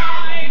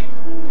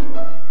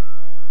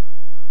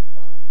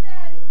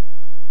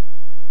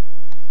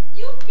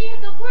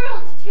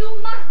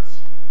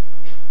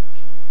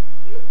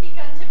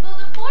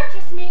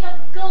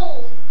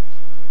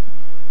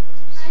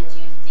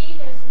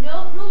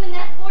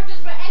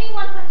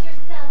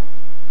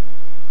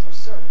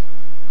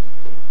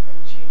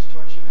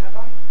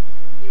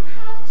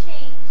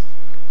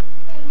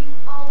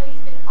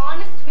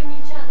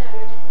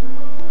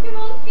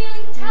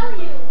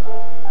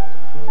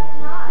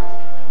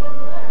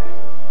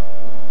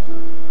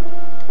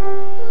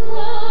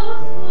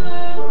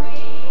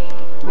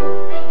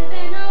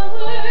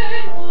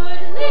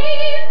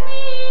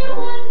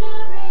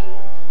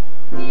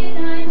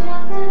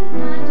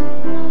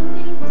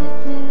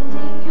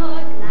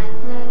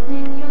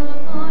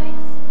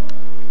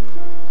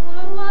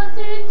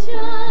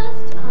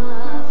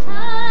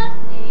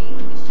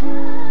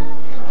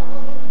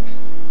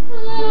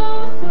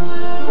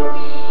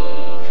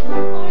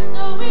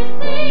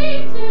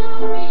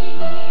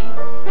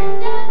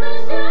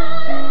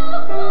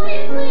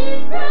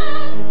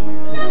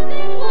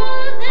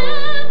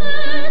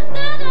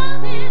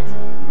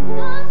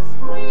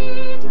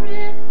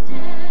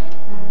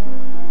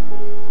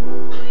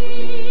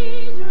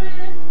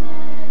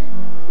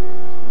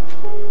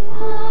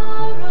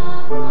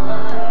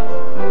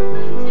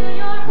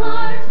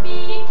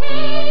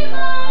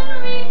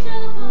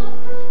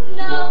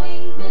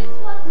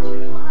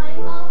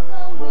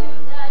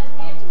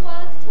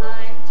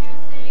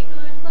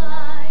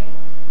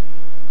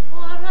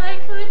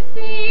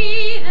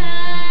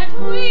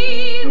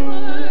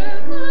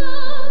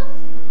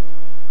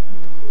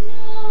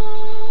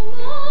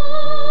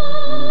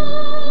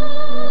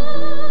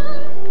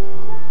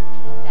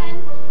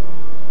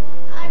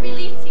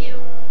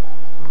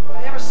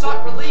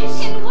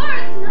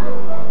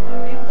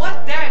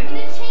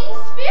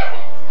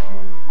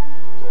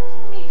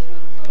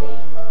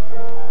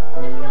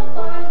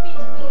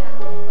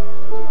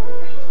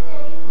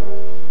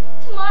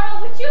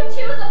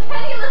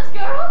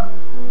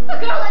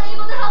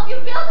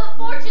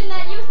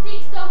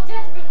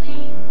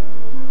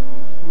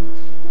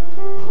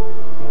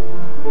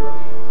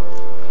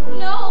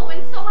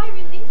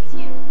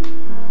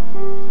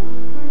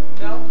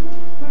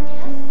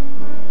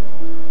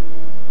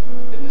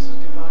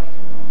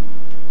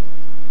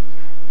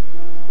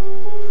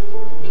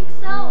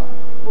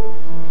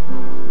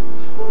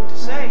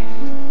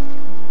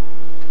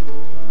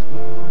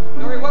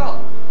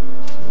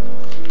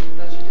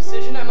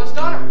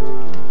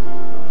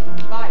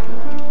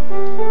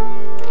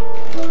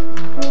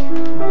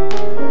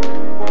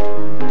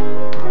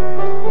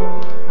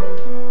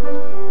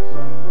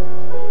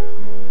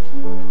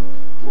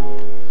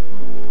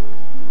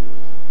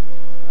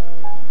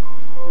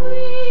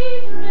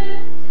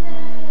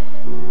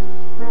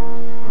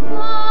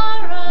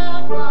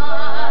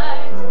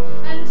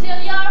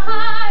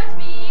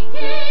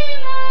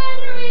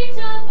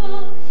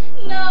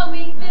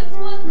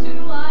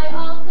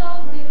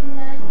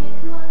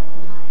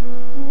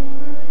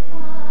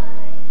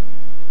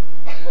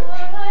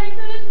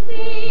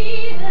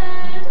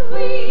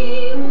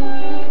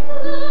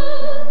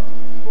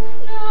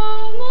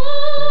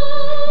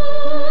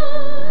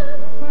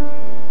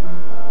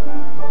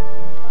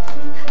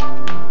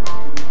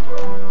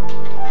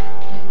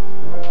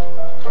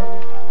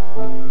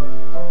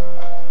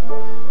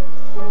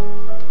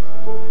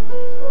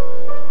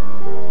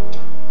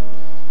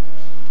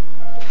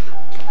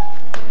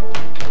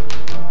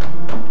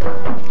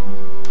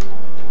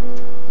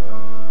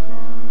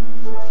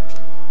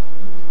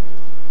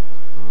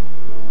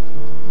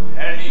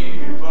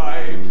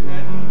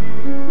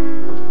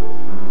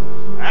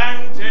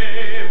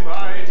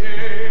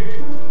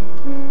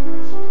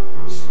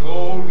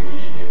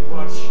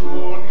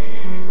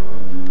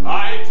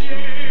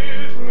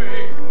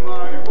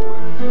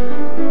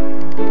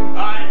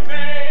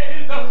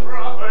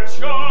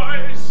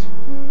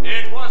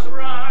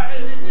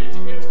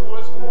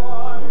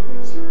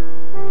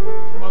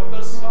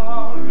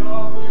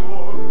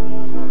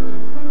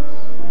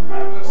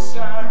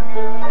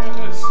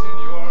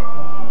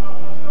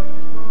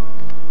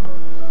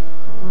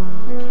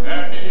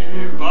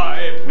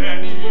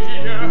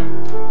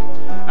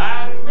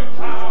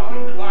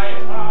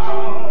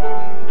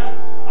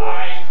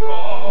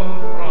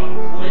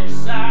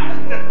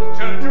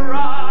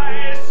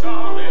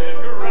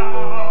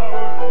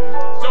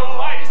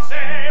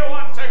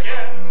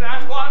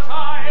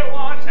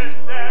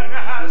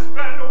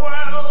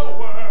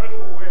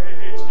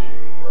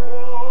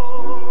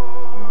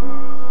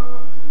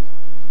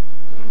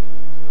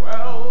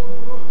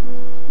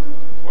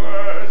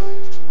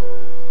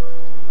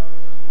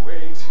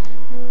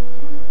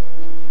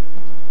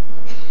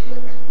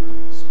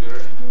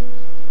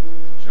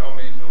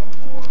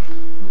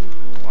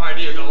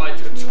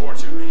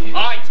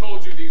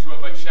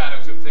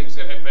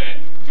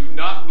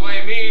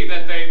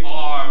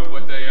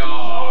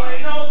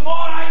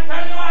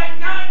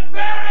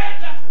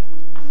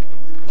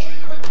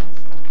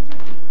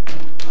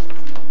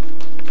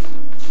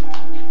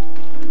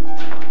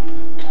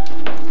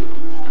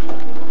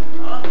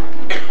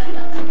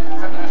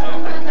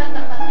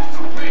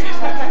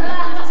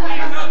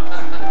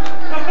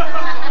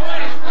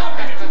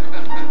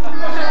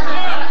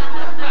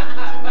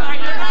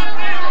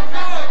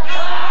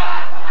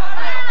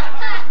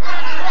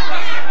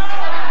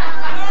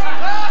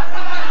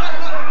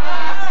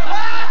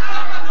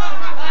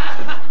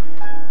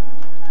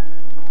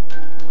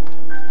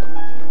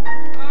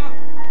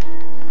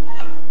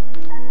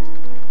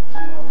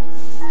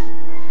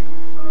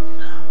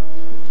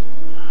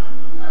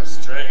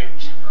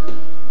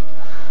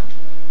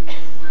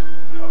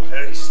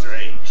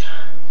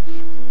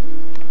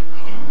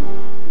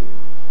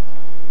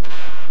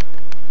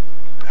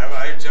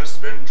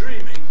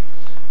dreaming?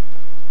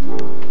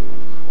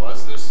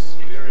 Was the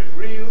spirit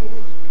real?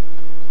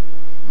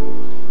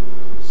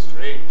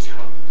 Strange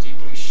how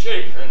deeply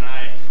shaken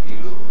I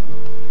feel.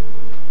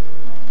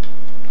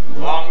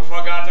 Long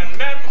forgotten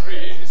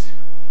memories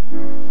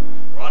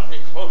brought me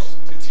close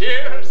to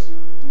tears.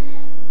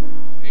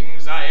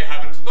 Things I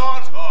haven't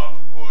thought of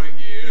for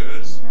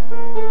years.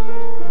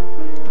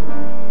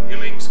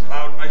 Feelings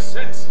cloud my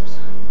senses,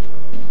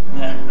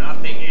 and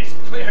nothing is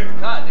clear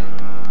cut.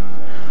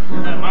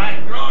 Am I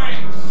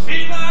growing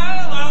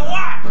senile or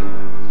what?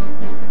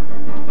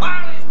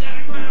 Marley's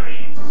dead and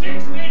buried,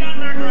 6 feet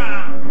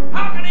underground.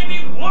 How can he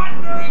be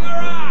wandering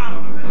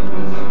around?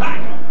 I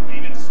don't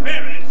believe in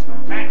spirits.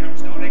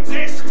 Phantoms don't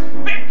exist.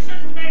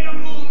 Fiction's made of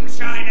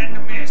moonshine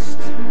and mist.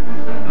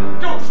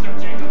 Ghost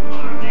of Jacob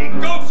Marley,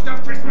 ghost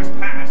of Christmas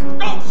past,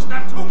 ghost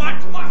of too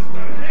much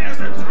mustard. Is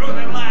the truth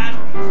at last?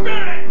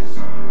 Spirits!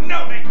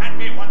 No, they can't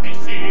be what they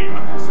seem.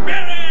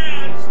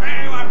 Spirits!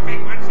 They were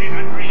figments in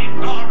a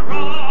dream gone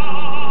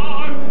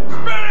wrong.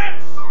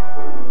 Spirits!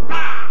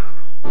 Ah!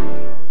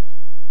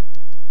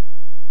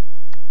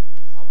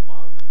 A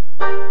monk.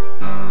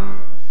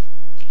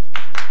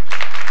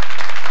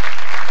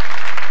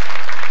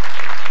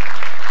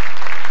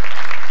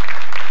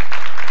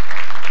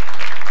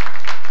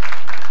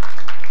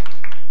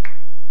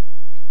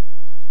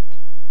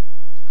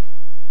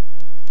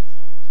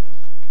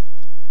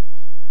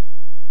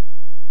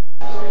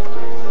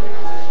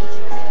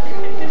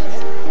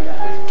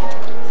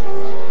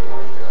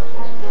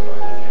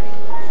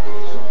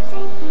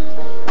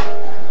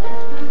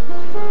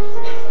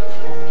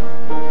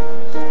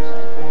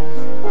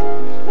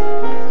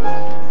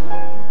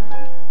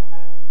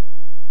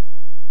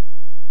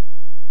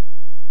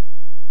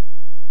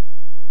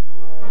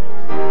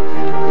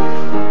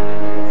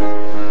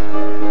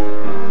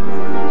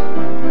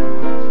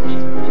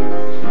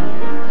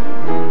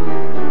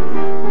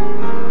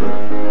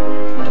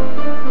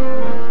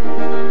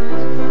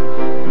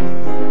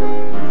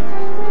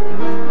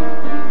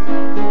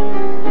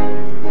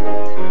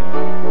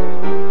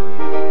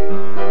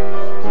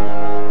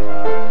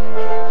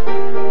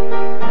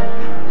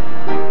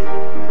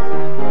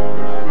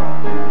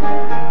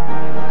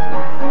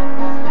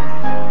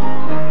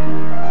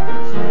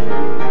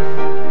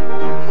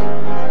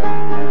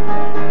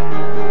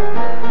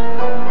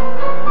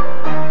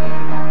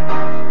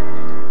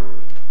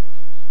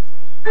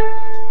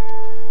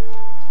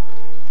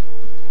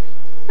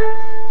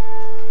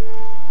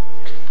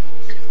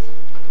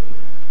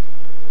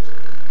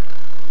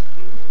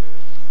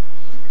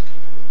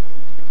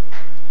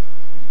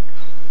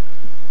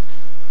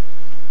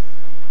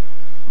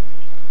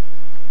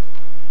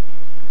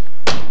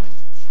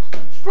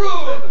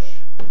 Scrooge!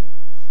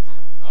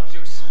 Don't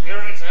you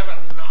spirits ever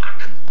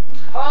knock?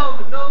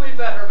 Come, know me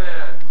better,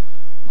 man.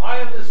 I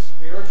am the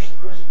spirit of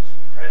Christmas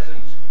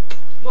present.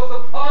 Look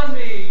upon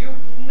me.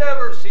 You've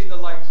never seen the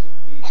likes of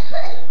me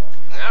before.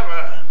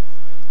 Never.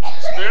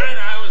 Spirit,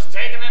 I was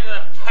taken into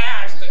the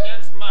past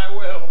against my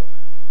will.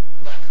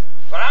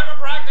 But I'm a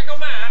practical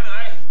man.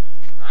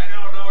 I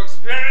know no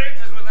experience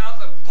is without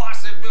the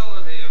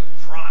possibility of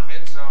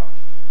profit, so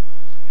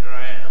here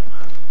I am.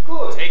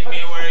 Good. Take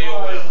me where you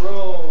will.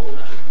 Bro.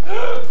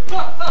 No,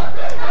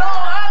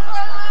 as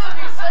I live,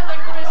 he sent the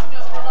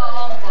Christmas for the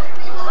humbug.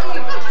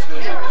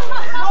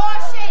 More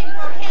shame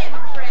for him,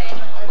 Fred.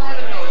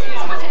 Heaven knows he's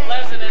as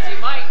pleasant as he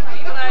might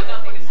be, but I have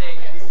nothing to say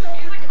against him.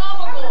 He's a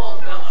comical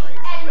old fellow.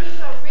 And he's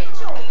a rich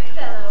old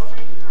fellow.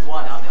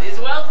 What of it? His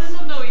wealth is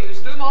of no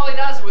use to him. All he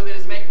does with it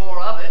is make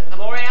more of it. The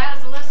more he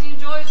has, the less he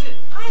enjoys it.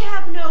 I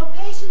have no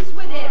patience with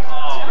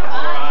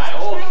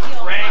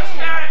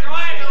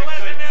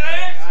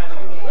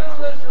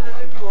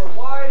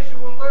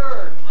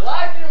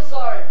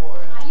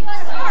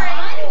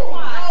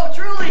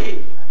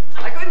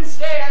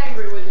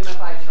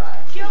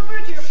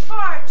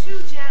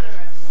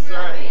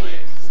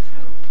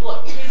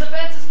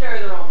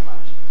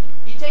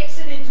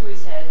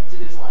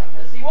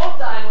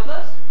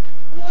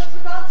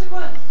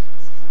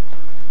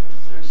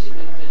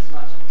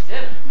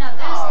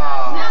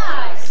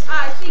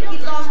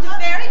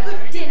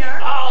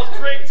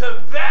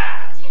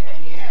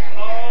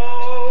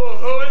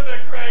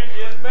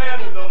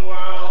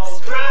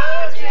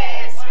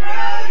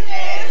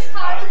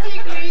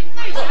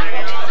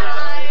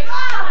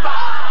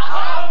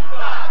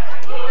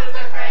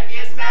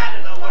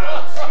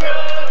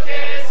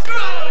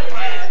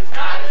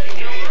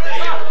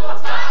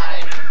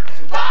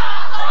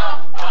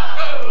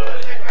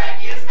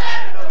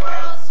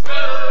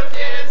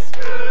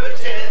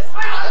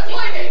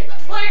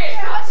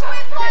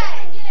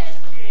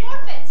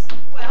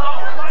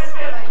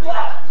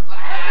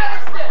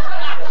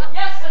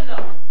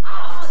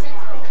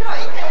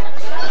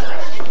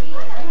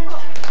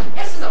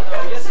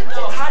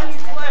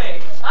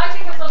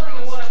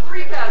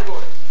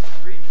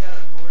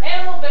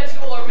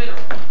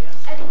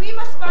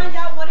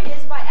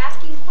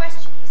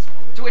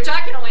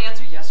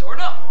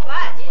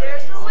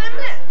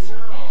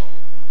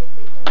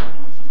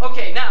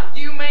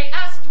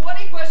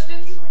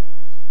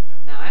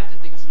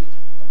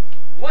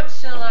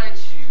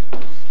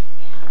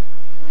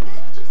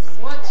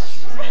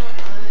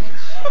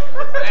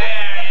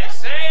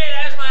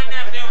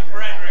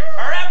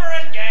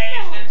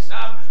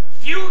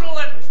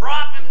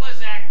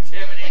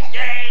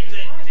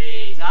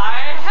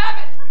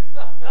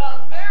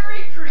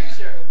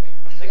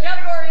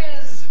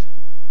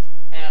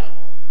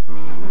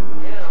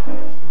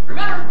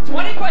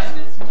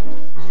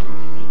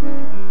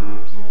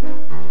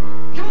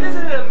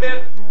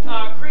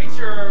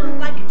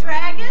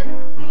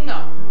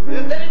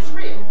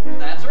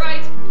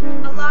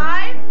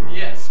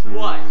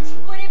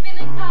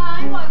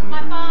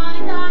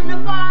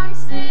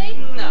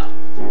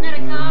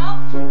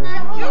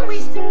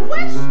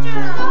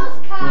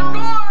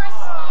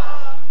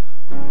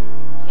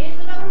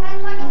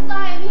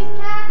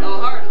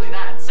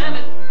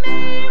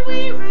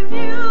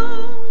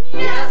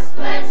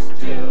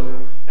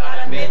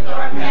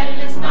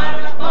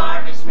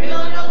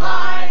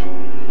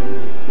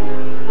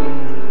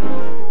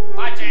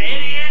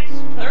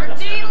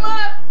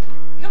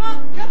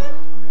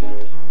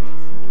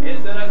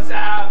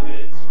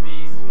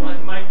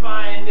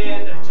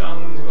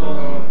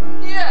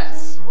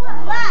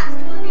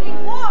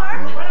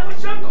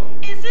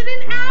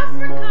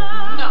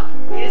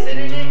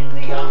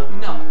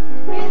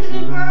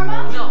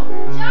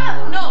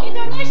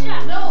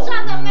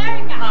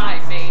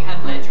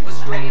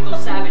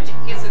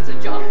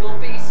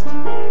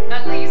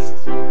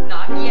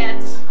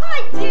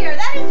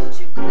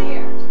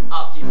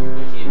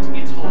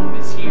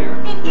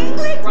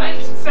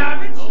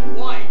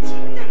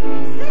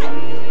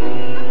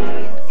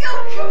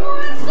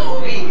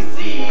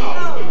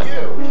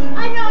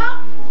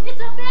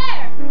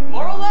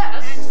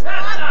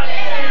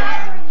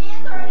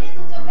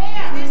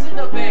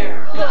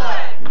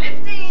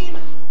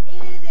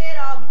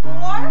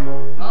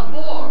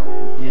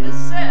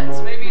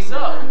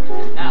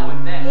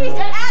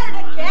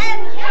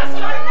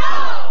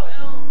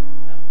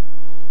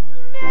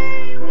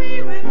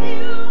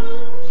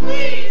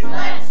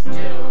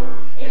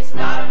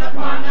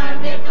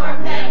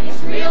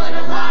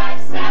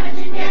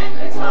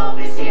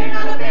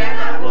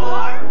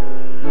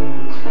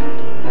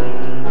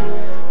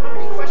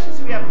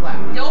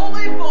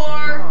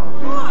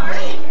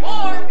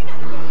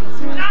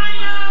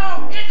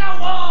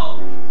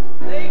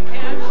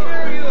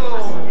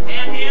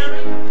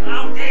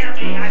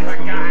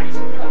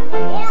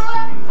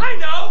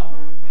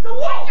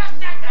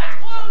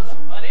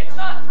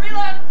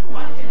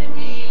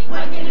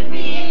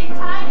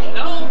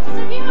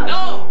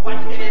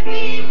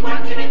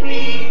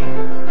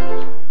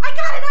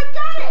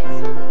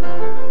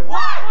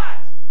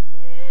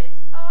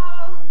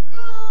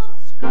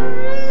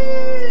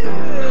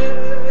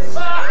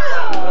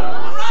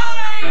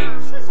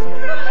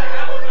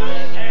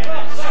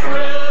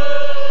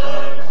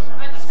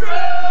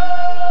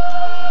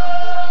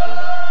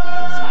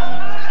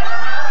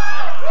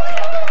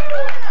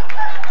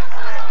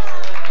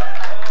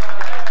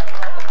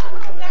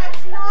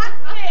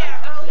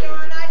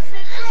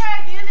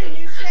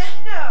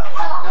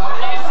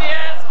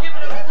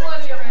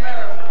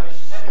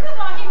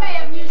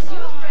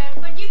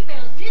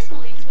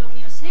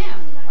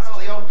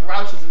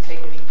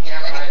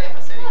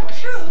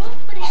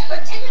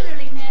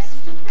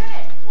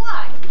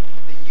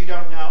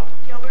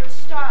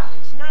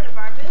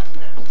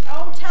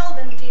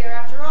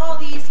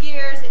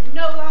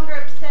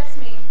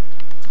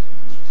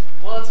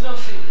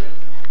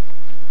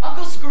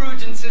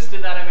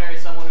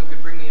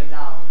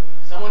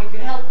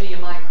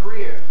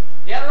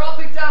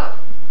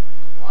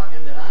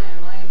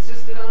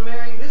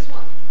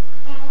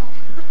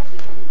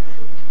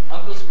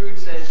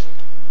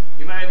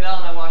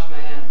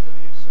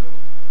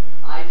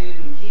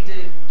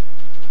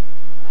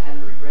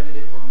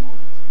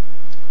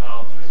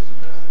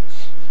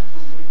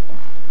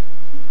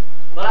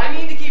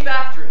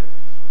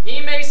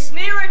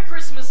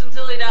Christmas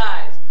until he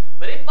dies.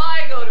 But if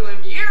I go to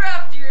him year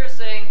after year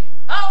saying,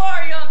 "How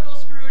are you, Uncle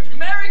Scrooge?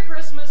 Merry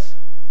Christmas,"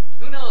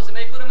 who knows, it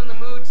may put him in the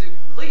mood to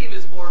leave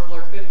his poor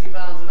clerk 50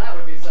 pounds, and that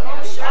would be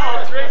something.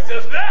 I'll drink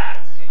to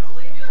that. I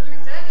believe you'll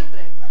drink to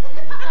anything.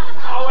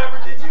 However,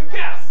 did you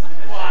guess?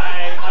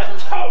 Why, a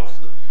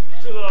toast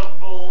to the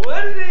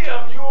validity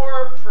of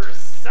your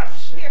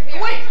perception.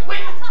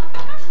 Wait!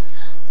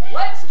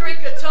 Let's drink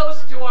a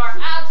toast to our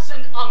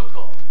absent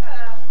uncle.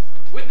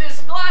 With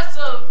this glass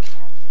of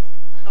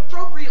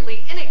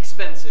appropriately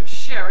inexpensive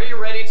sherry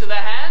ready to the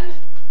hand.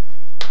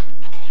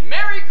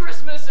 Merry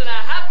Christmas and a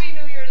Happy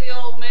New Year to the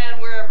old man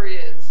wherever he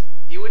is.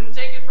 He wouldn't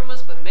take it from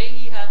us, but may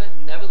he have it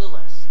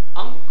nevertheless.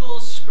 Uncle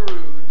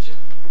Scrooge.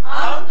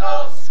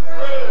 Uncle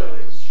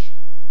Scrooge!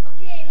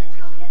 Okay, let's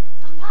go get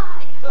some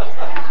pie.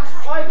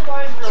 I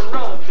find your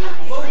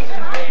relatives most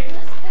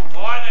engaging.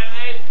 More than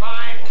they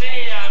find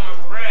me, I'm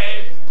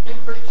afraid. In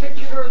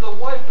particular, the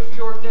wife of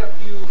your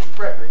nephew,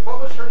 Frederick.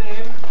 What was her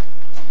name?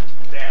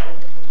 Dale.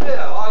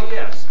 Yeah,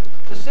 yes.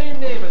 The same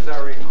name as I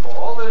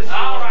recall as your...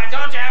 All right,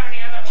 don't you have any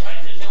other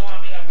places you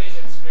want me to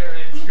visit,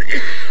 spirits?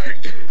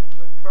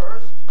 But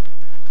first,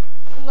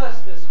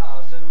 bless this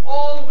house and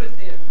all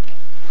within.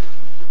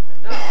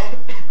 And now...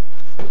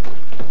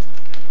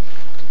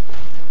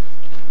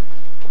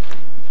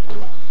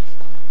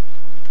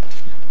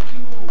 Do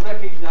you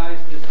recognize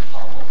this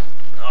hovel?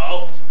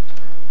 No.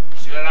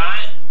 Should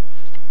I?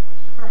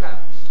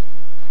 Perhaps.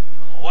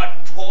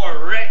 What poor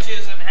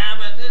wretches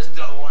inhabit this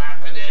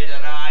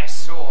dilapidated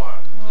eyesore?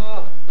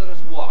 Let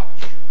us watch.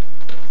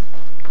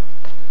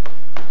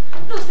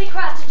 Lucy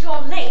Cratchit,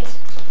 you're late.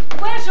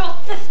 Where's your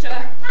sister?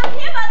 I'm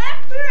here, Mother.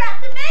 We're at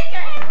the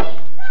baker's. And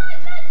we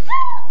saw the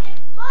toast.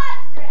 It's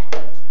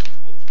monstrous.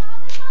 Is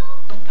Father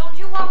home? Don't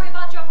you worry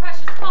about your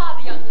precious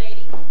father, young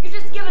lady. You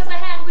just give us a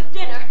hand with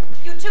dinner.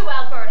 You too,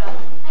 Alberta.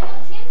 I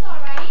know Tim's all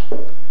right.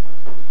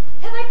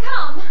 Here they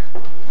come.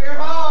 We're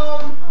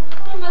home.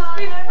 You must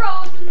be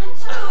frozen, the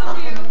two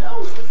of you.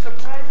 Nose was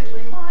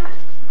surprisingly mine.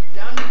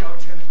 Down you go,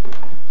 Tim.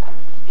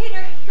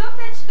 Peter, go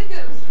fetch the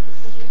goose.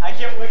 I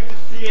can't wait to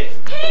see it.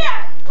 Peter,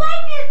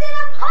 Blakey is in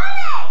a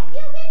pudding.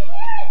 You can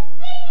hear it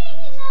singing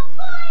in the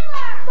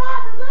boiler.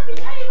 Father, let me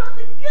tell you about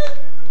the goose.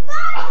 It's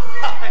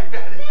monstrous. I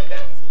bet it is.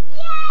 Biggest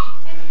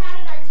yet. And how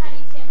did our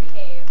tiny Tim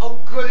behave?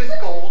 Oh, good as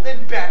gold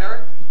and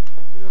better.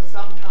 You know,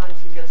 sometimes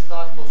he gets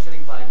thoughtful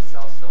sitting by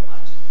himself so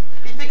much.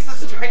 He thinks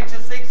the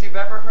strangest things you've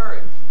ever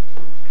heard.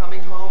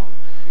 Coming home,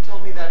 he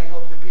told me that he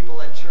hoped the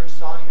people at church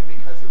saw him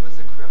because he was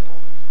a cripple.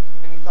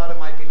 And he thought it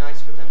might be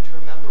nice for them to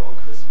remember on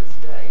Christmas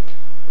Day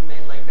who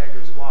made lame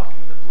beggars walk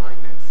and the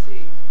blind men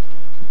see.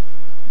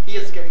 He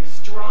is getting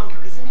stronger,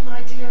 isn't he,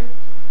 my dear?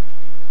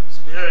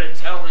 Spirit,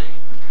 tell me,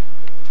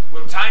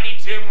 will Tiny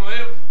Tim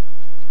live?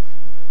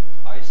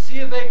 I see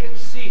a vacant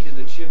seat in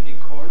the chimney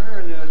corner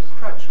and a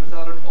crutch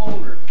without an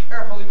owner,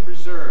 carefully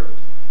preserved.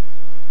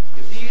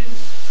 If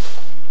these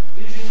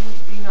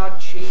visions be not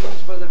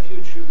changed by the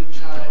future, the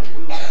child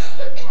will die.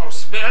 Oh,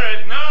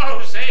 Spirit,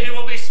 no! Say he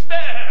will be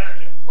spared!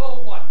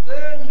 Oh, what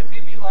then? If he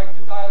be like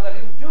to die, let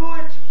him do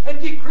it, and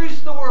decrease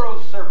the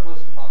world's surplus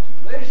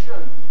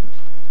population.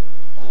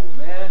 Oh,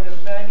 man,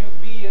 if man you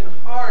be in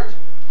heart,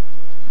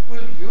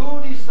 will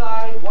you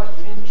decide what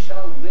men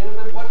shall live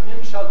and what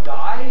men shall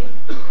die?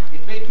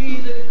 It may be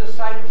that in the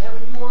sight of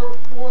heaven you are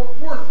more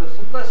worthless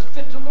and less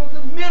fit to live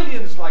than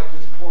millions like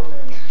this poor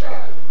man's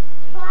child.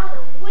 Father,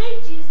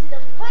 wait till you see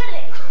the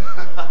pudding.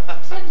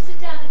 Tim, sit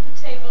down at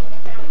the table.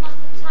 You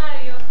mustn't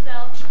tire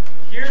yourself.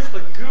 Here's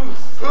the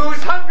goose.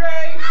 Who's hungry?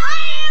 I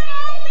am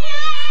only.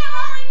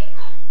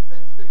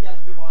 Since the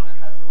guest of honor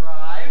has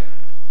arrived,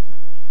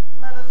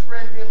 let us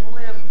rend him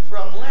limb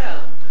from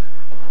limb.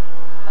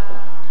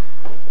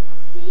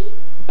 See?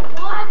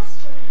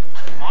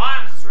 Monstrous.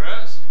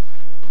 Monstrous?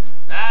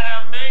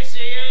 That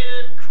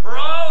emaciated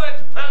crow?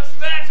 It's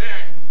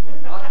pathetic!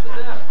 Not to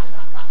them.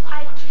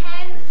 I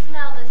can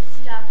smell the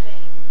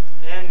stuffing.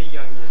 And the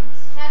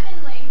youngins.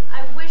 Heavenly.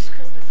 I wish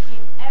Christmas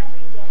came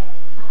every day.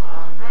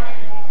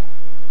 Amen.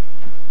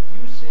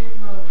 You seem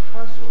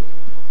puzzled.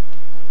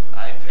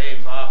 I pay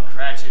Bob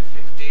Cratchit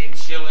 15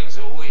 shillings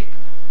a week.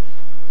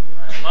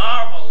 I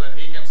marvel that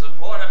he can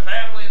support a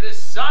family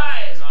this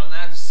size on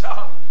that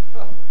sum.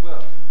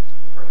 Well,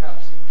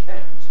 perhaps he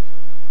can't.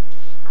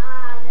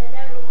 Ah, there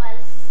never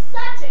was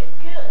such a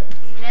goose.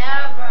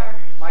 Never.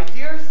 My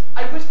dears,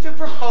 I wish to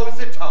propose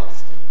a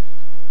toast.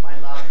 My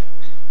love,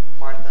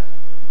 Martha,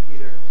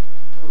 Peter,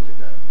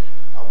 Linda,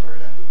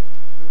 Alberta,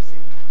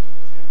 Lucy,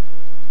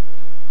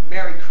 Tim.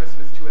 Merry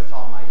Christmas to us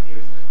all, my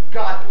dears.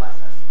 God bless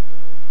us.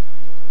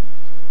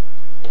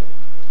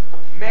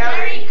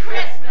 Merry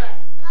Christmas.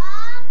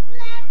 God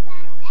bless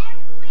us,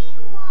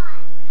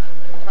 everyone.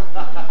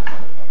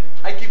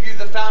 I give you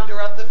the founder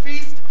of the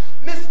feast,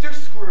 Mr.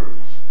 Scrooge.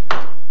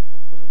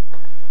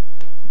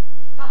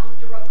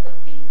 Founder of the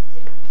feast,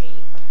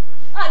 indeed.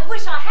 I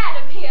wish I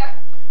had him here.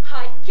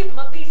 I'd give him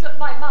a piece of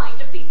my mind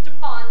to feast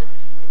upon.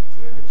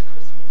 Dear, it's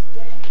Christmas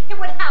Day. It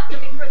would have to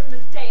be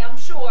Christmas Day, I'm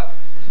sure,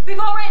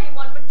 before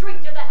anyone would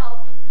drink to the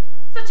health of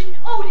such an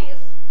odious,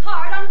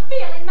 hard,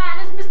 unfeeling man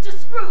as Mr.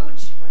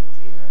 Scrooge. My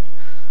dear,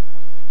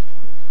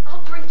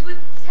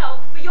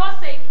 health for your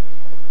sake,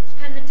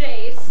 and the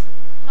days,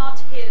 not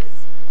his.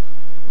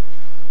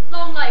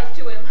 Long life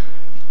to him.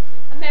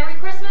 A Merry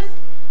Christmas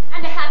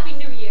and a Happy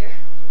New Year.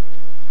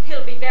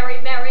 He'll be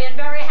very merry and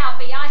very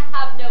happy, I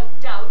have no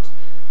doubt.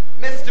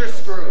 Mr.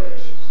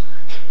 Scrooge.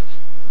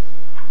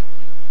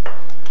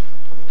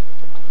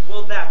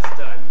 Well, that's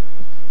done.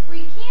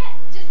 We can't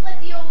just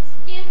let the old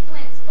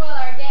skinflint spoil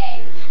our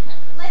day.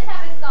 Let's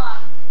have a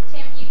song.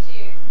 Tim, you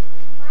choose.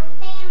 One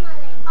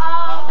family.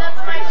 Oh, that's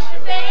my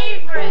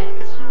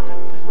favorite.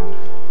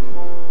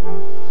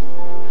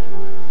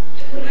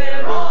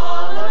 We're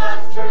all of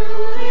us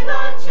truly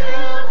the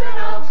children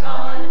of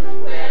God.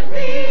 We're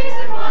leaves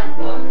in one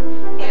book,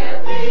 we're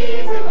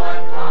leaves in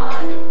one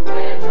pond,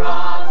 we're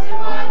drops in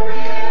one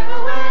river,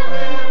 we're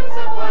limbs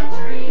of one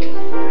tree,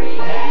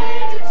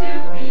 created to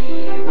be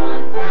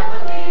one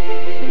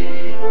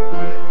family.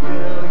 With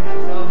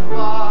millions of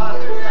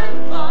fathers and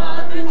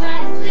Mothers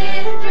and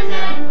sisters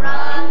and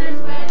brothers,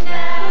 we're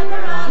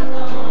never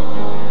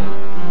alone.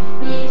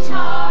 Each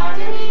heart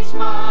and each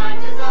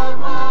mind is a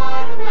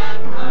part of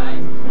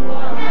mankind,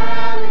 for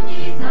heaven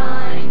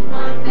designed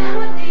one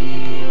family.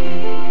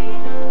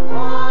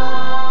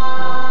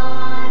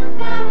 One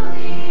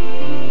family.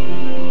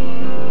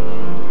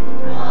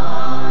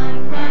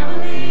 One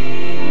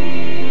family.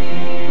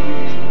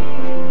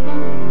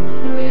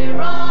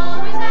 We're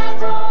always at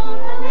home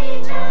when we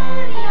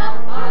journey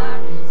afar,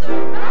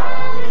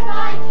 surrounded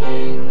by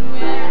King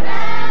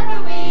wherever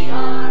we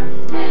are.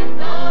 And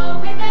though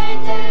we may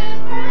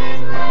differ in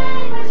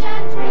language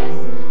and dress,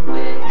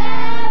 we're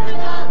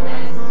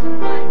nevertheless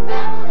one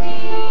family.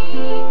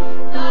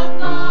 The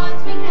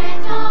thoughts we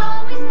can't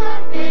always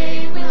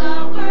convey with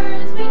our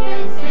words, we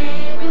can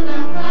say with a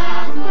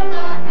clasp of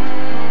the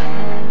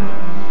hand.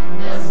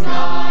 The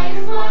sky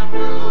is one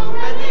roof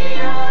and the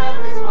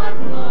earth is one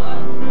floor,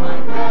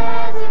 one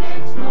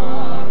residence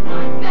for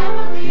one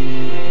family.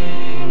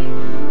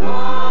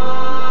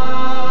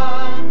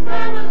 One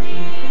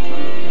family.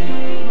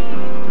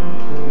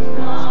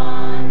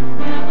 One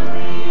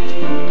family.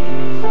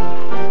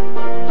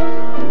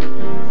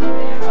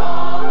 We're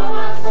all of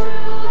us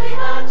truly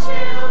the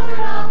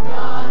children of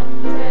God.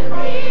 We're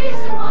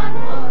leaves in one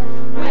book,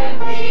 we're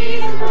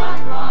peas in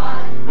one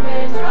pod,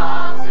 we're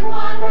drops in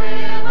one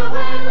river,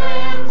 we're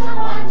limbs of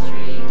one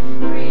tree,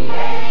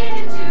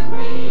 created to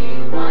be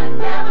one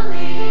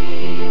family.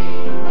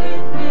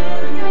 With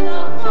millions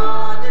of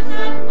fathers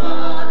and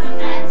mothers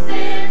and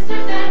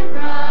sisters and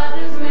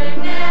brothers, we're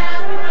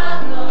never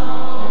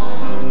alone.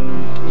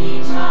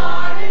 Each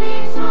heart and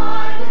each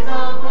mind is a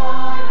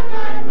part of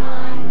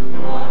mankind,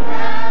 for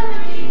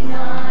heaven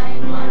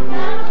designed one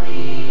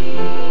family.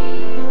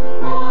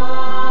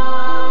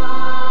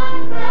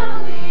 One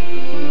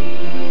family.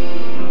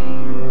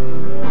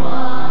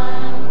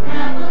 One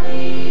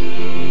family.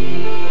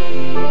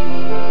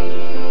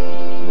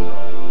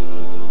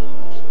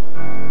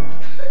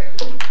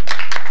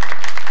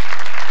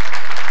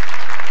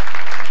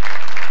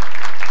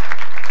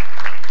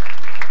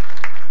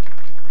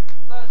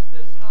 Bless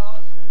this house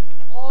and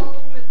all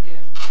within.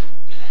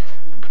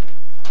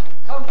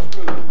 Come,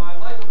 Scrooge, my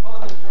life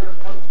upon this earth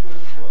comes to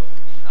its close.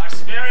 Our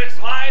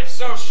spirit's lives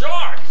so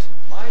short.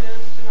 Mine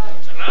ends tonight.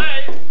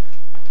 Tonight,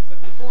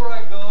 But before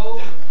I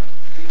go,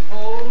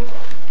 behold,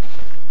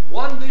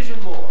 one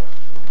vision more.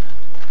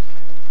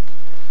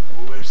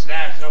 who is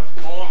that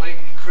appalling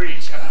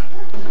creature?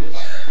 This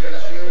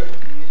creature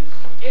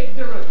is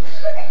ignorance.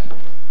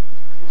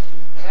 His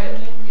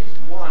companion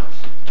is want.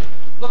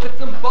 Look at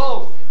them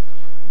both.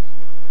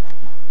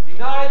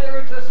 Deny their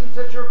existence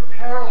at your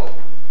peril.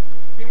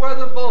 Beware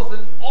them both in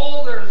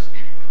all their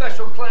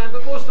special clan,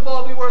 but most of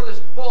all beware this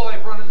boy,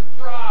 for on his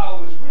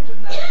brow is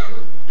written that he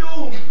is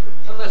doomed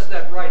unless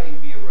that writing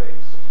be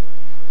erased.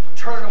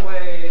 Turn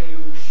away and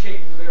you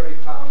shake the very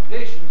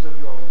foundations of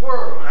your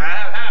world.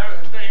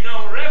 Have they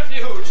no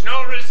refuge,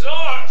 no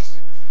resource?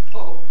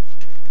 Oh,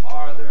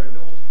 are there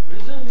no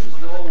prisons,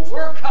 no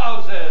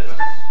workhouses?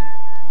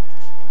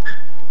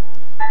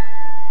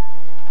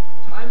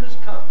 Time has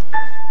come.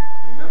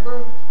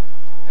 Remember,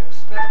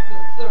 expect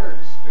the third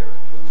spirit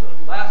when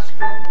the last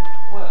stroke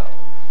of 12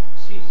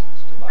 ceases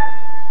to bite.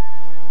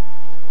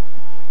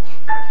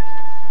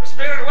 The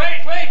spirit, wait!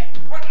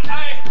 What did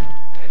I...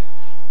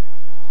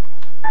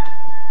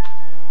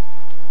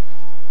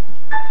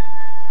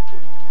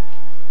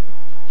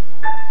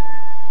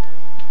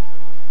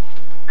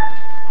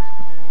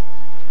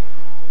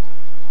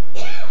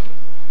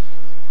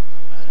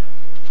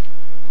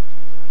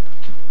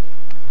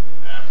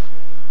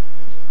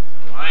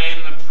 Am I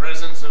in the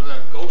presence of the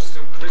ghost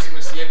of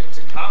Christmas yet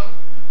to come?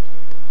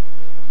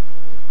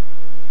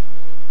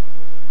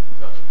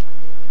 The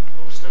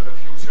ghost of the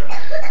future?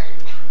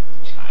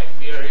 I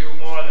fear you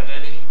more than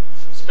any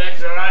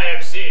specter I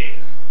have seen.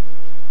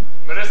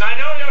 But as I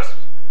know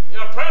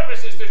your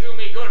purpose is to do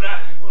me good,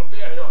 I will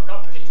bear your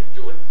company to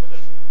do it with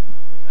a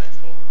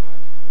thankful heart.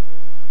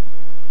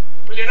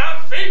 Will you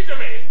not speak to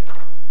me?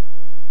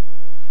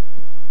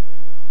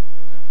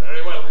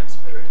 Very well then,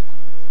 spirit.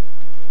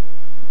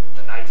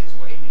 The night is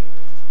waning.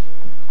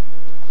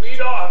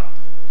 Lead on.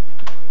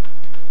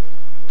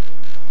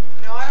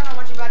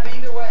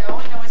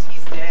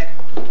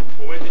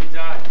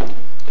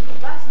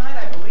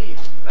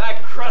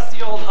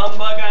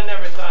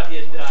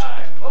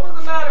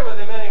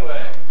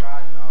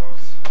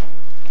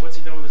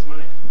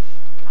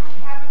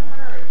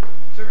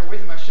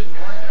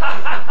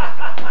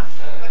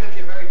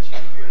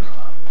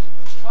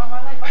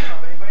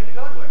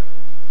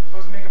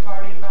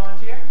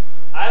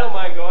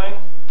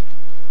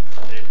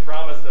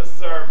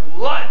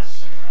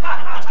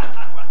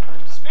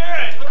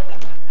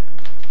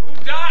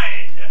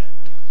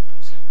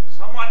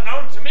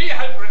 unknown to me,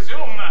 I presume.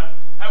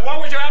 What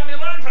would you have me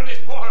learn from this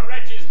poor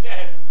wretch's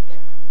death?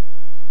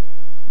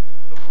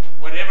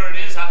 Whatever it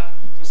is, I'll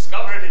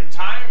discover it in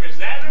time. Is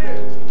that it?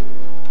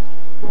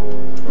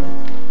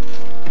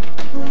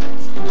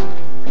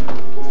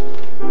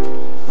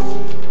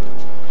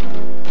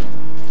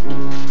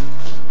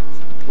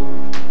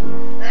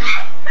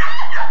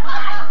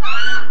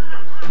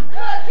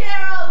 Look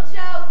here, old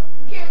Joe.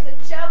 Here's a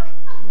joke.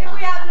 If we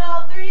haven't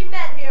all three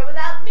met here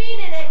without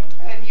meaning it.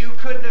 And you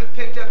couldn't have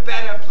picked a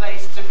better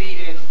place to meet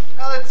in.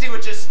 Now let's see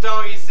what you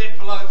stole, you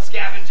sinful old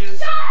scavengers.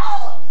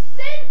 No!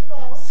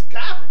 Sinful?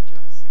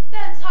 Scavengers?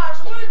 Them's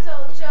harsh words,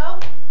 old Joe.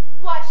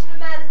 Why should a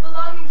man's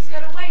belongings go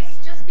to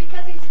waste just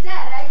because he's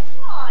dead, eh?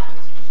 What?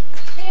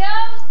 He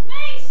owes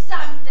me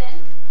something.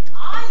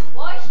 I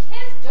washed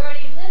his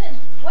dirty linen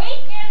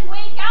week in,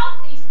 week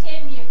out these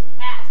 10 years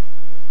past.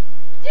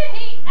 Did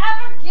he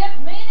ever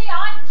give me the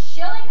odd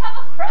shilling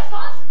of a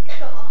Christmas?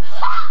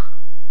 Ha!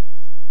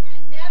 He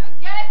never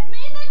gave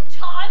me the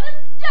time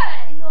of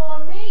day.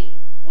 Nor me.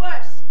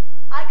 Worse,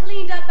 I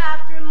cleaned up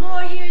after him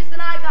more years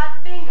than I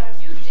got fingers.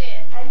 You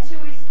did. And to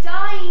his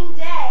dying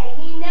day,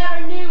 he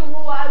never knew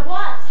who I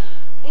was.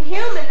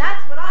 Inhuman,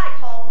 that's what I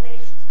called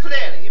it.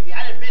 Clearly, if he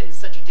hadn't been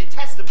such a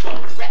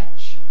detestable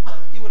wretch,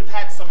 he would have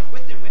had someone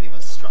with him when he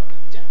was struck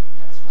with death.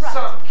 That's Right.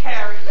 Some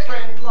caring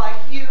friend like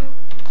you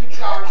to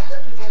guard his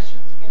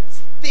possessions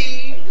against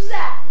thieves.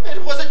 Exactly.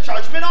 It was a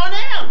judgment on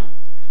him.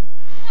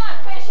 I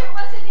wish it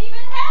was an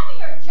even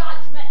heavier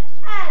judgment.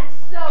 And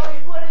so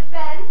it would have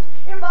been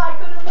if I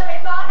could have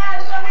laid my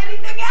hands on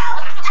anything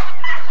else.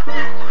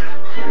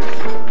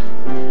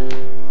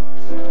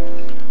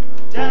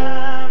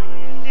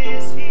 Damned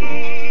is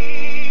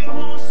he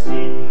who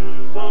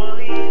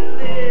sinfully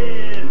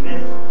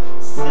liveth,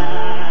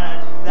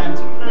 sad that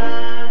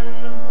man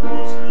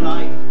whose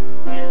life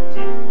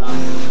ended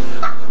thus.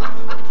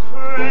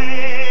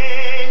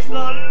 Praise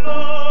the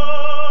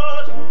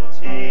Lord who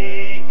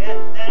taketh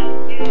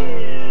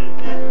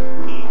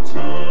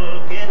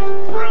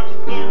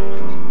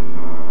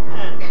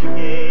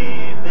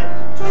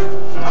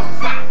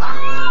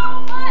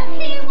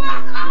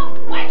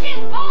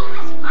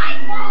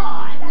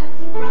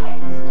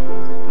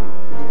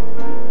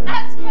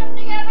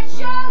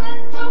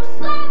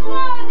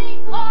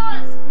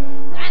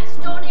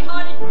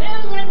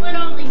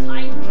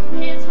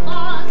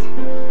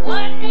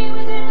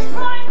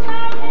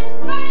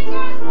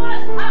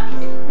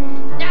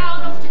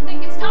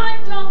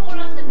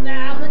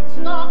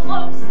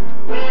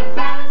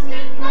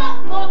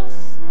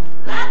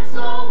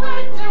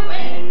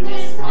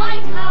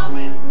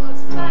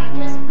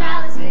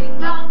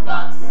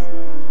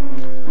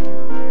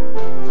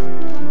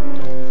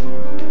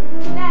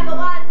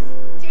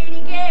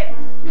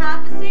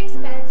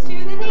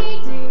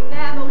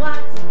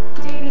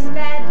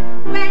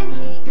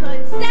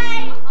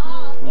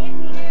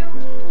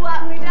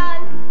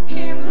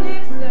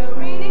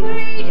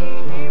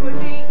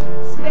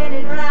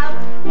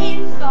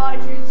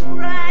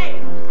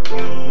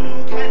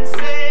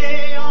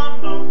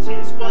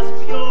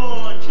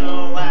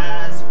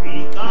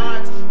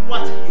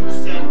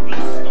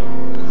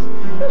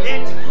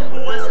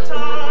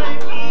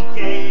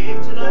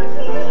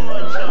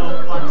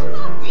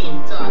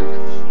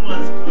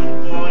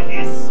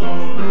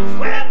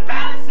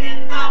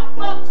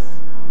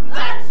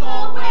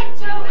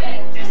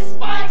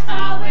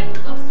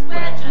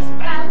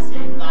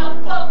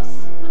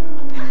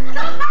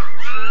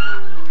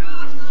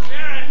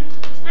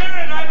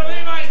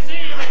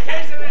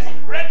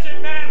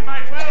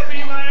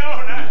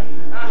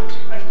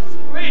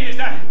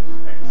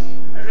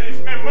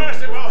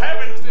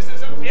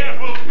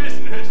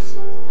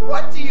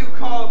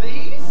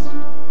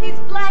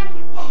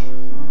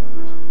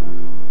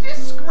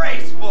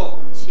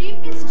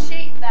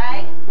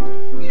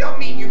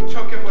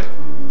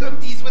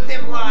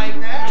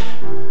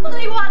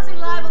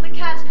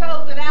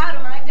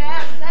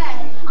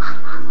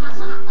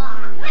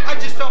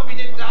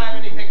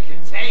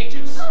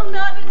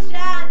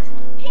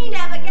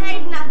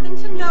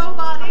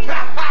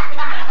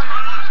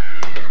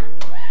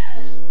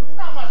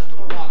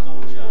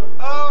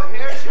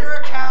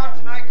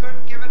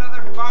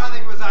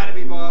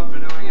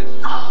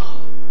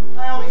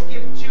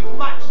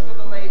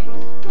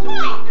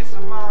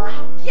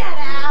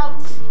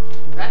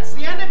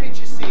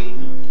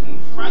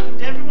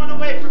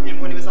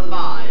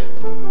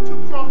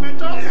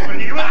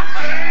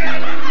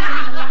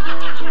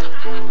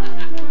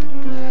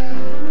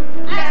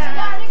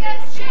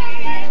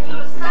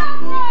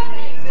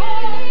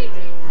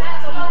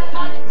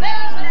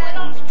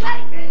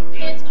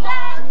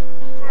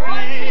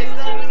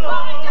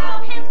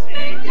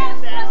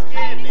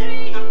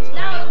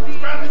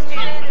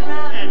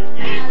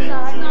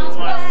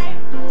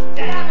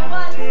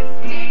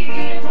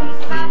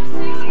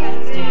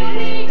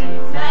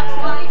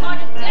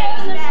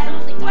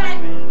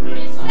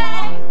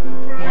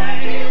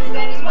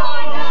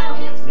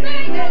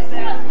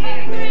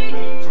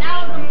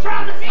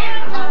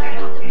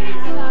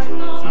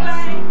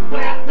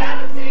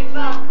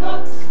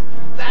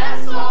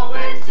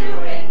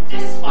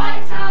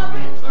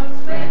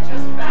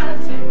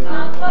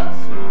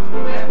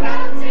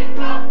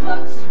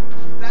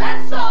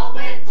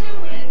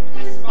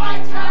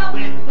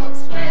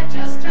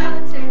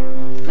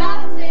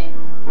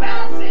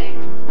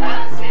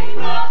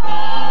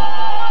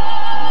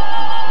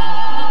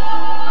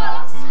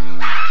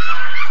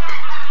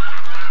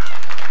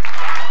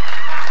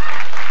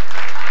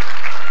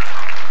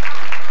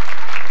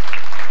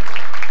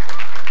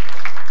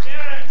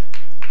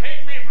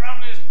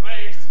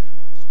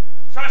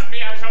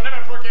shall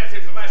never forget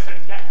his lesson.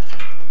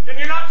 Can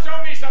you not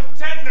show me some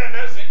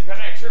tenderness in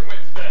connection with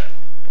death?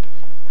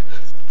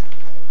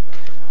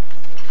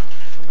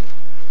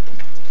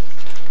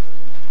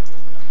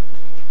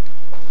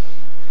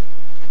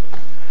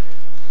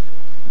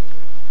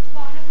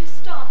 Why have you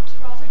stopped,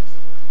 Robert?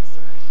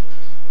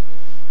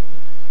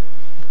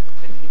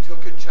 And he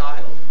took a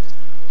child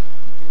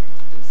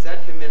and set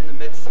him in the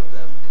midst of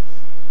them.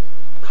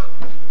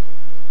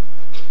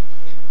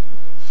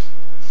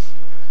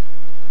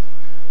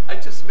 I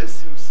just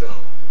miss him so.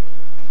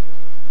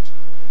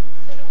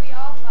 So do we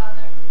all,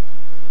 Father.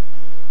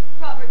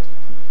 Robert,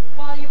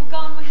 while you were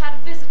gone, we had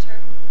a visitor.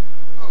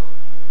 Oh,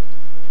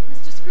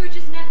 Mr.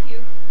 Scrooge's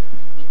nephew.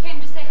 He came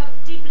to say how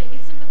deeply he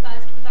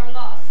sympathized with our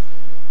loss.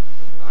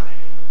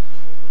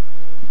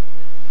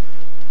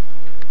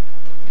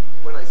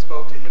 when I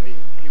spoke to him,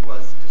 he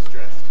was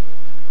distressed.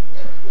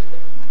 What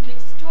an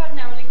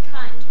extraordinarily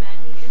kind man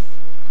he is.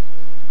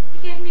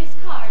 He gave me his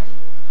card.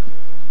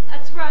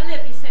 That's where I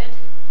live, he said.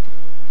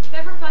 If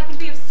ever I can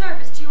be of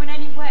service to you in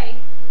any way,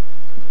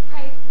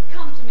 pray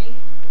come to me.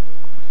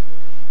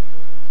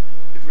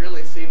 It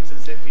really seems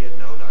as if he had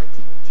known our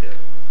Tim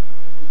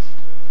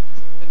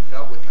and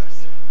felt with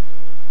us.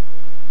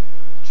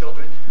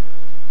 Children,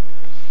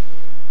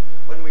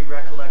 when we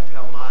recollect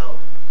how mild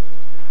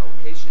and how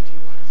patient he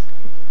was,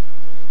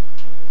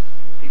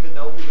 even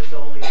though he was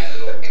only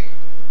a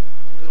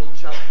little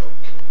child,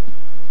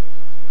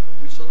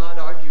 we shall not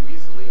argue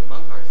easily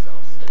among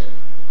ourselves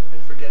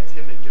and forget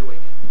Tim in doing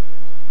it.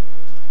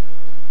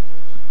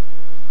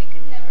 We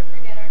could never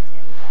forget our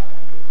Tim, Father.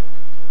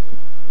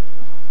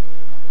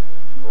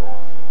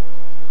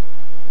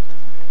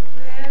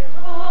 We're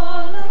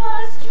all of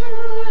us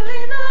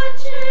truly the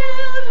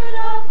children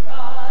of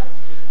God,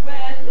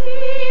 read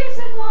leaves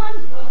in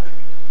one book,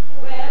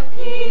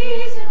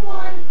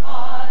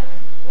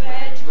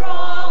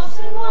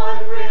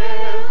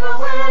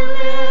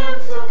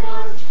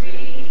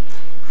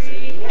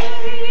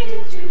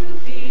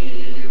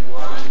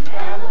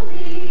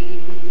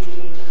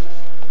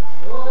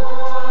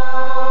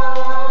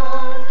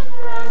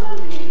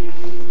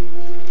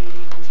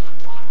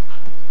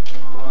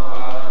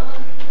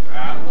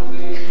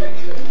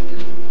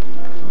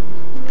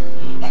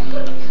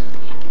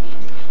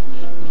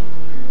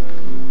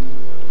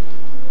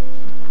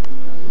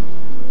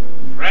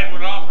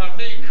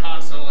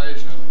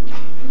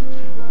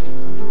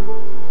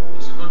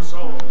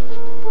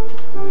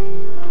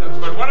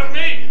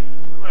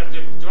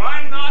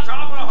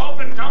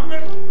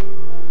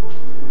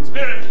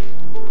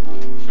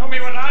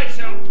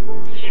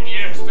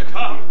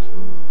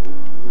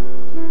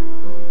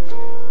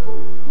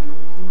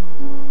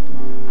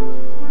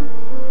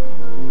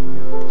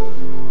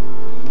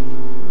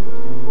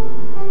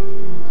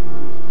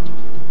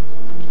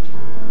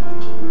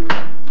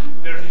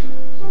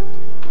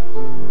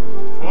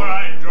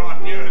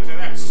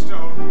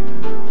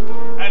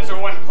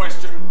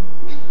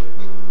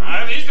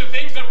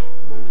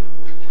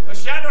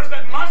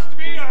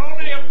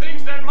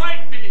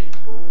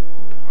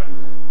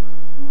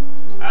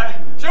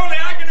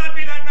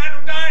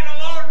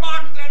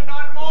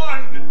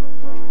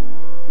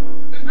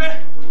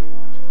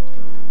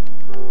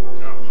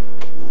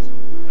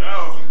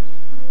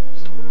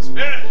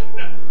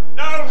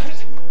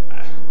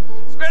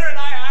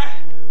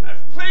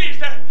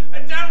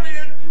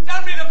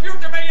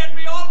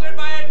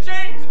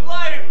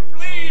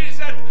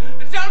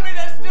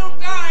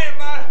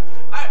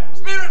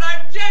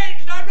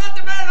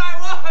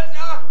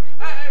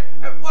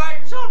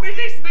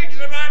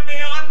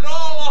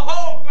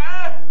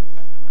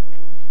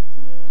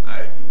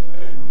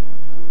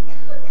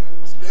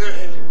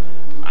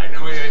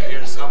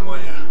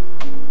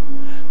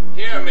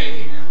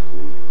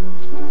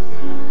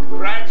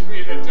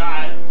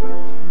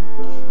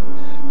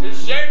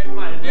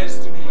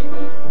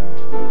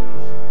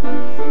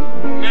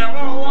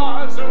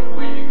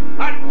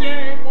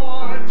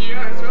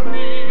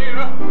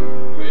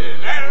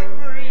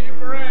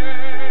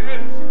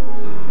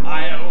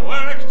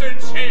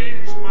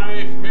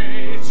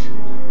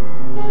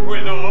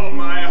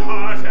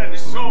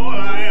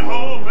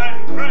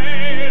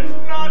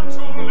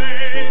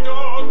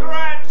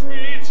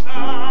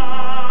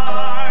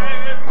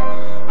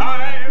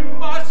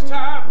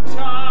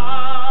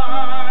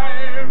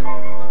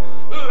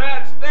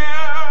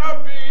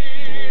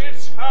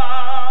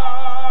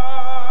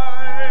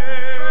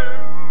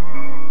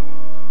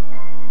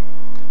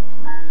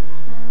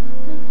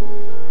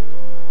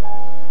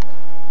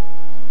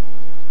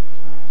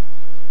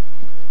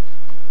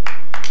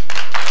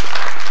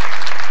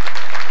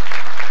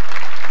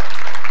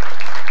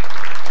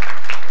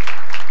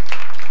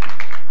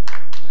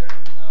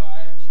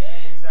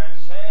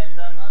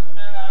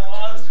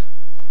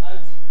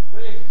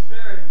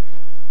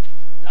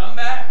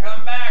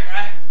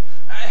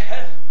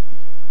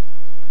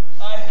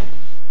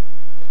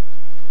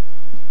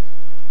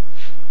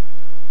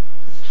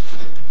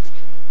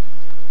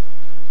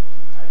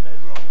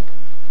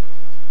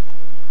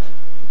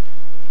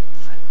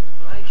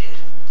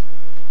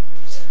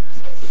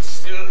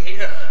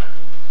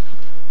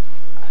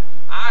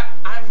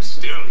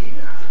 still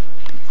here.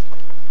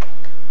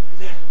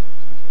 That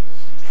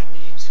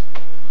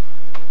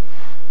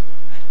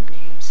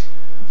means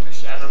the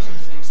shadows of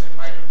things that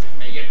might have been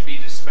may yet be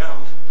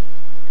dispelled.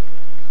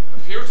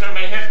 The future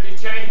may yet be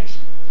changed.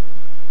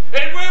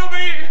 It will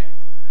be!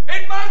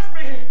 It must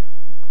be!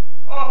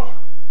 Oh,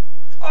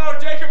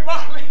 Jacob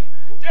Marley!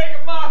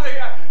 Jacob Marley!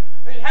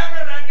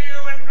 Heaven and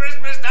you and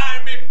Christmas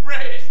time be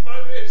praised for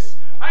this.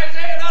 I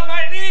say it on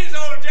my knees,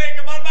 old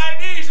Jacob, on my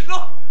knees.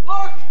 Look!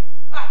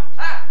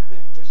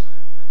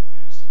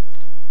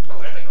 Oh,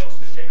 there the ghost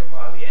of Jacob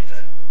Marley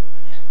entered.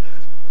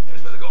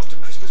 There's where the ghost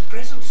of Christmas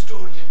present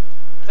stood.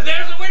 And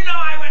there's a window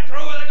I went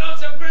through where the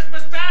ghost of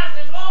Christmas past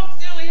is all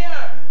still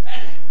here.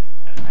 And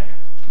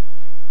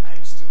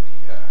I'm still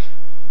here.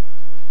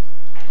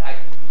 And I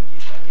can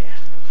begin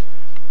again.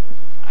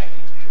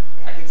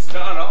 I can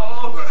start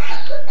all over.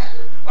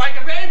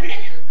 Like a baby.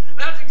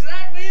 That's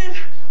exactly it.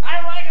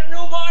 I'm like a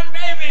newborn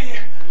baby.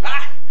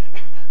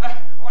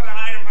 What an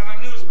item for the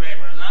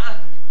newspapers, huh?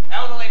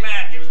 Elderly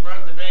man gives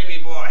birth to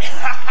baby boy.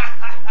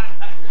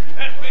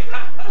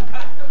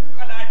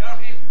 But I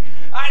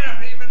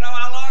don't even know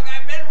how long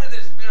I've been with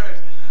this spirit.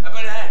 But I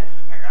don't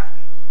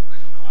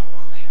know how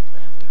long I have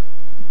left.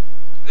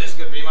 This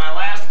could be my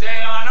last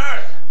day on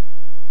Earth.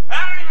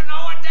 I don't even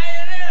know what day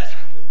it is.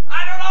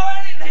 I don't know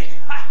anything.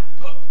 I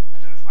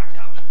better find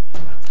out.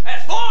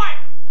 Hey,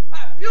 boy!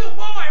 You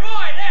boy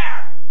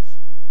there!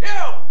 You!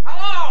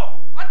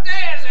 Hello! What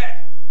day is it?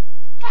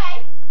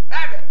 Hey,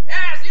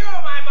 Yes, you,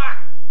 my buck.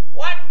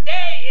 What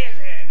day is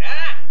it,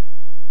 huh?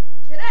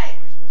 Today,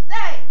 Christmas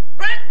Day.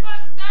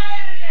 Christmas Day!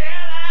 Did you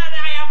hear that?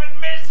 I haven't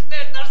missed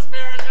it. The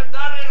spirits have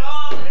done it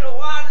all in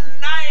one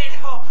night.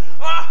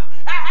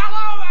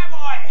 Hello, my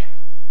boy.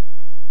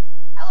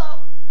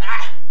 Hello.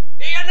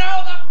 Do you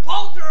know the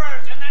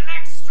poulterers in the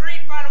next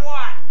street but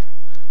one?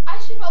 I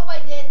should hope I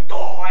did.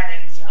 Oh, an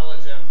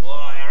intelligent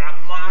boy, a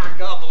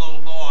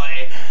remarkable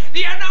boy. Do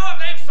you know if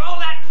they've sold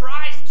that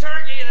prize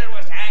turkey that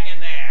was hanging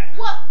there?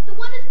 What? The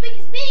one as big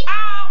as me?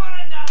 Oh, what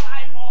a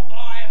delightful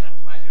boy. It's a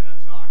pleasure to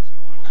talk to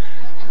him.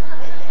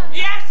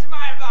 Yes,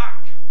 my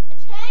buck.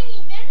 It's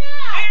hanging there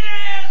now. It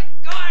is.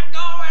 Go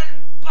and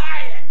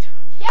buy it.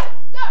 Yes,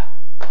 sir.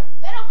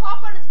 Then I'll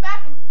hop on its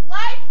back and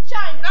fly to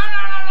China. No.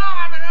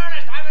 I'm in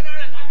earnest.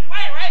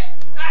 Wait.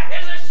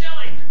 Here's a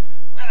shilling.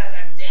 What is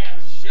a damn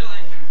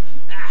shilling?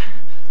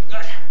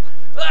 Good.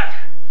 Look,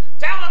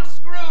 tell him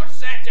Scrooge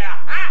sent you,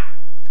 huh?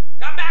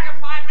 Come back in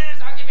 5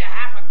 minutes, I'll give you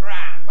half a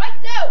crown. Right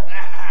down.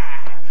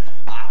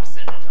 I'll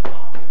send it to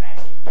Bob.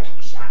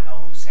 You shall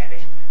know who sent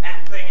it.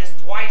 That thing is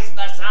twice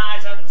the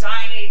size of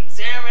Tiny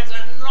Tim. It's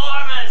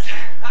enormous.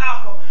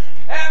 Oh,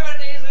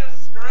 Ebenezer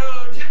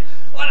Scrooge.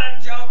 What a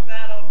joke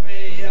that'll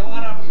be.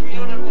 What a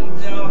beautiful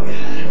joke.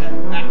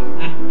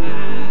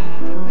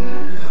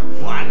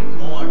 One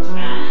more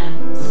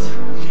chance.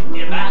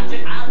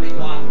 Imagine having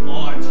one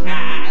more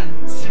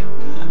chance.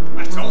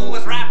 My soul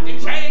was wrapped in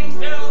chains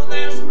till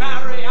this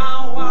very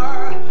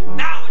hour.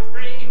 Now it's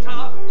free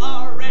to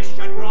flourish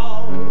and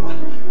grow.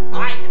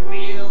 I can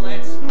feel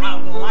it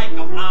sprout like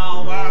a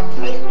flower,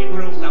 poking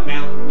through the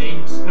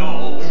melting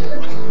snow.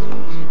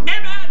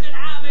 Imagine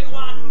having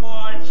one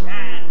more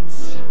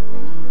chance.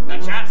 The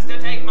chance to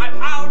take my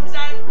pounds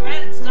and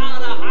pence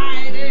out of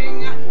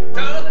hiding to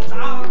the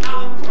sound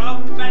of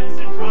trumpets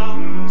and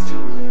drums,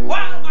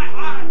 while my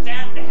heart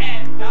and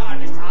head are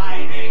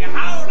deciding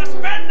how to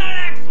spend the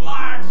next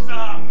large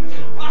sum.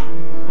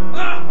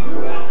 God.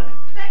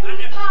 Beg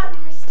your pardon,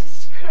 Mr.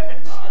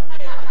 Scrooge.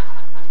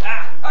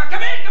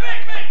 Come in.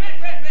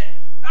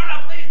 No,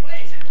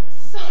 please.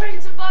 Sorry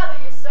to bother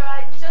you, sir.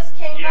 I just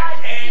came You by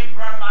to see... came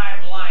for my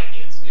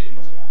blankets, didn't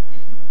you?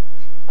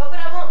 Oh, but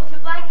I won't with your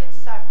blankets,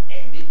 sir.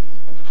 Indeed.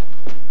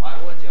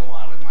 What would you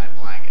want with my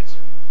blankets?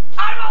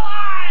 I'm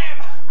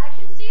alive! I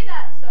can see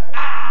that, sir.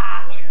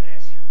 Look at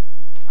this.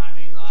 Aren't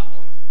these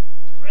awful?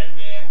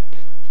 Threadbare,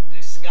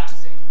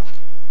 disgusting.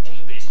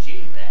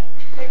 Cheap, eh?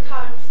 Beg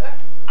pardon, sir.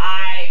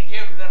 I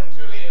give them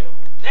to you.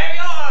 They're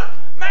yours!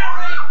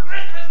 Merry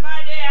Christmas,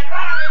 my dear!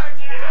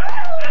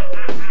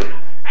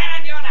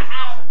 And you're to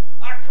have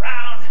a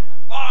crown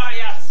for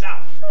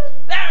yourself.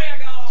 There you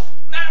go!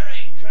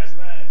 Merry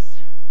Christmas!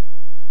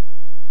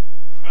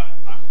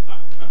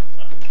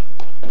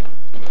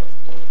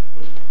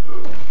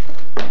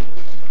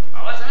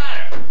 Well, what's the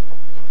matter?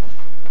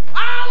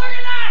 Oh, look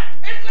at that!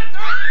 It's the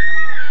turkey!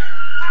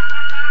 Come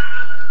on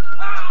in!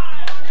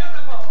 Oh,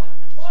 beautiful!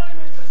 Morning,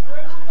 Mr.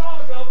 Scrooge. The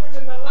door's open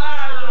and the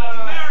lights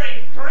are... Merry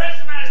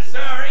Christmas,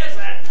 sir,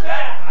 isn't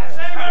that a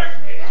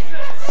turkey?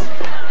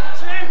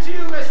 Same to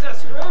you, Mr.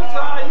 Scrooge.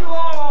 Are you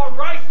all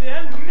right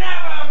then?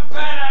 Never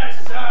better,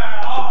 sir!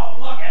 Oh,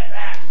 look at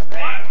that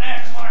thing!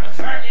 There's more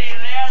turkey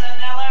there than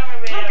there'll ever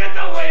be. Look at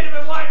the weight of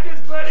it. Why, this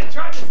bird had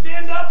tried to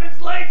stand up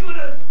its legs would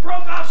have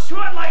broke off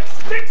short like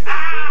sticks of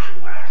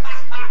season wax.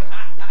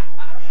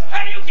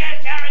 Hey, you can't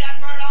carry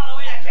that bird all the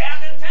way to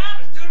Camden Town.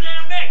 It's too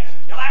damn big.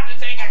 You'll have to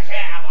take a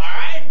cab, all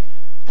right?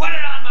 Put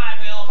it on my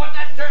bill. Put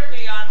that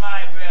turkey on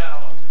my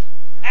bill.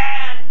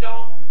 And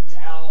don't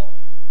tell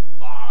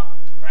Bob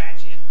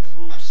Cratchit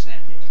who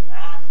sent it,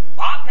 huh?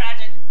 Bob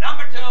Cratchit? No,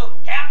 Number 2,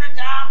 Camden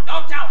Town.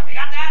 Don't tell him. You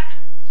got that?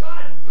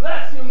 God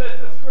bless you,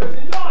 Mr. Scrooge.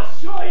 And you're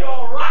sure you're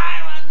all right?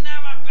 I was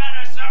never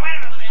better, sir. Wait a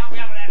minute. Let me help you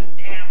out with that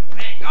damn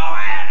thing. Go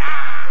ahead.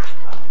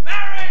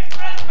 Merry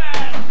Christmas.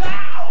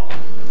 Now.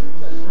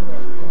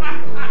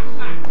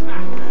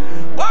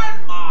 One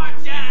more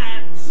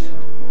chance.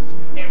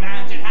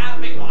 Imagine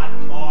having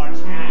one more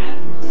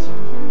chance.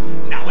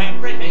 Now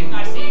everything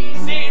I see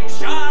seems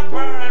sharper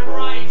and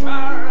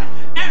brighter.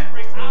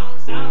 Every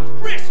sound sounds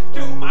crisp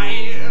to my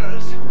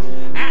ears.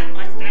 And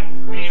my step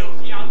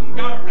feels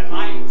younger and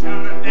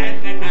lighter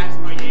than it has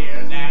for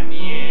years and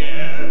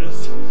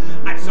years.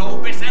 I'm so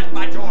beset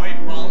by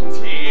joyful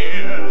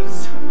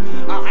tears.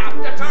 I'll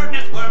have to turn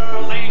this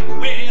whirling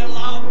wheel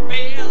of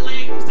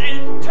feelings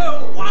into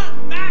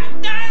one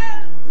mad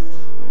dance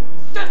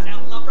to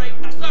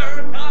celebrate the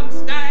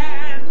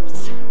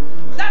circumstance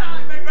that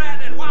I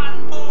regretted.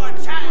 One more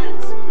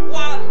chance,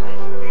 one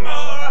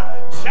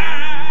more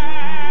chance.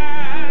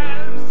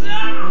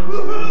 Ah,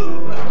 woohoo!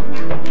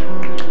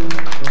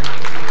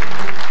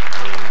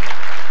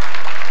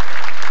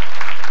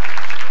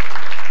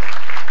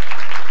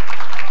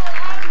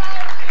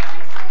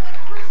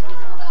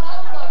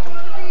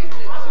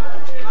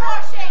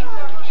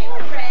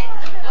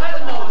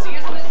 Heaven knows he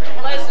isn't as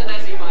pleasant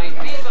as he might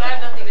be, but I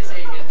have nothing to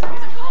say against him.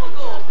 He's a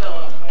comical old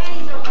fellow. And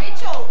he's a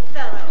rich old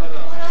fellow.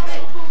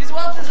 His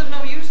wealth is of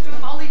no use to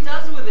him. All he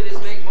does with it is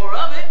make more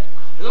of it.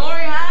 And the more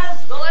he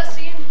has, the less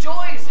he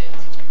enjoys it.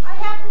 I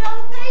have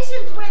no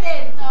patience with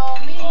him. No,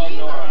 me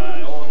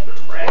neither. old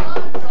friend.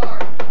 I'm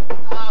sorry.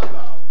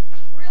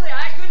 Really,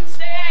 I couldn't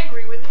stay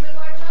angry with him if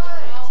I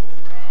tried. Oh,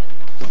 Fred.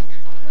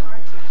 Far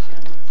too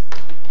generous.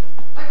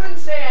 I couldn't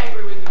stay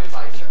angry with him if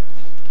I tried.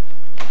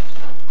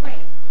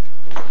 Great.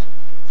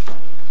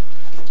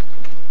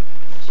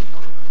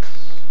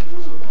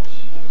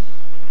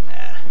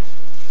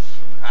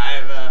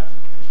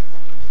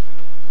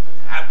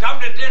 I've come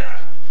to dinner.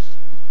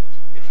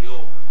 If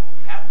you'll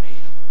have me.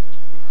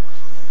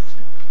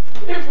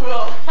 If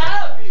we'll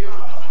have you.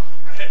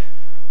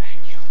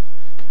 Thank you.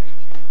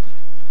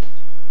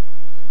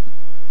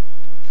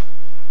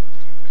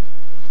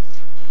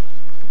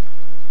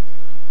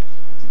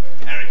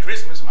 Merry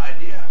Christmas, my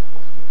dear.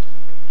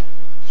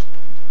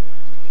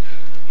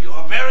 You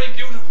are very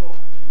beautiful.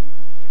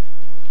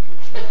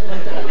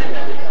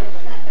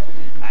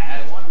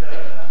 I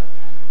wonder,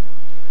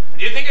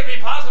 do you think it'd be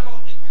possible?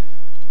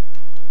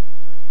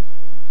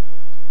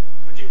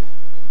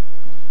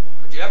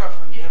 Could you ever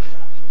forgive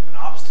an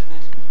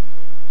obstinate,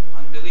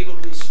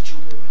 unbelievably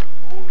stupid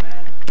old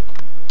man?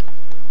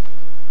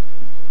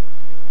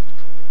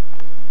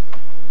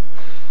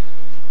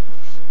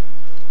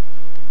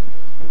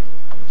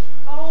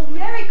 Oh,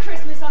 Merry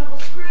Christmas, Uncle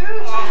Scrooge. This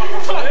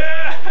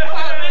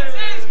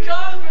is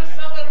Cosmo's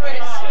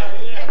celebration.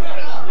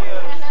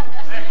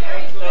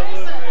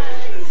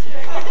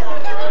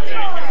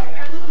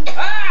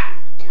 Ah!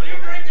 Will you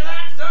drink to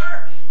that,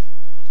 sir?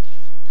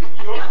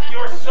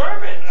 Your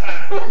servant.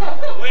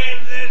 With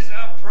this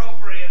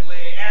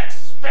appropriately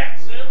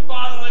expensive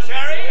bottle of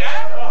sherry, eh?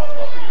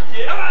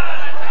 Come on,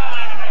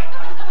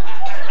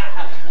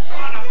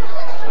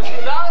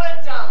 Without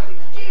a doubt, the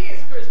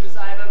gayest Christmas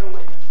I have ever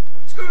witnessed.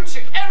 Scrooge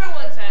shook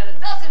everyone's hand a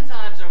dozen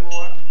times or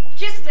more,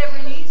 kissed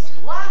every niece,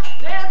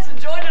 laughed, danced, and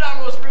joined in our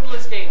most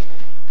frivolous games.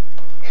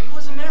 It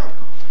was a miracle.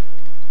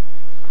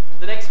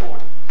 The next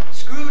morning,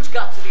 Scrooge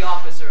got to the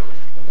office early.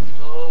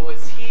 Oh,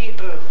 was he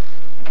early.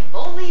 If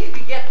only he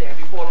could get there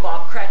before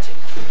Bob Cratchit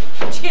and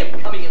catch him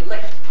coming in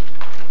late.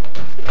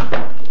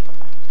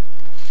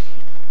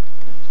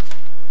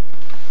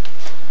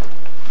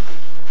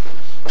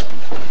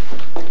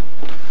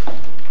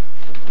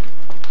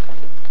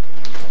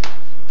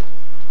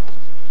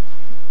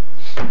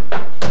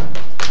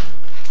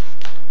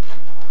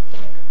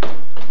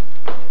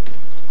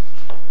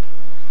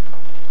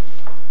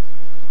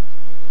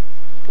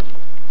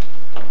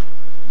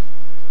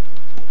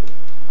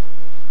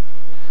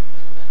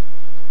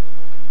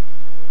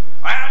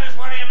 Well, just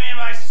what do you mean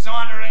by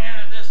sauntering in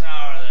at this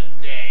hour of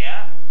the day,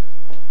 huh?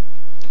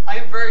 I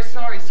am very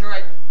sorry,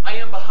 sir. I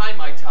am behind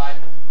my time.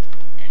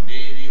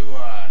 Indeed you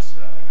are,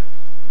 sir.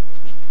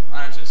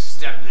 Why don't you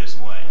step this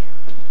way?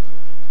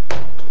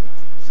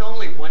 It's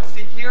only once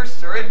a year,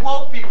 sir. It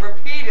won't be repeated.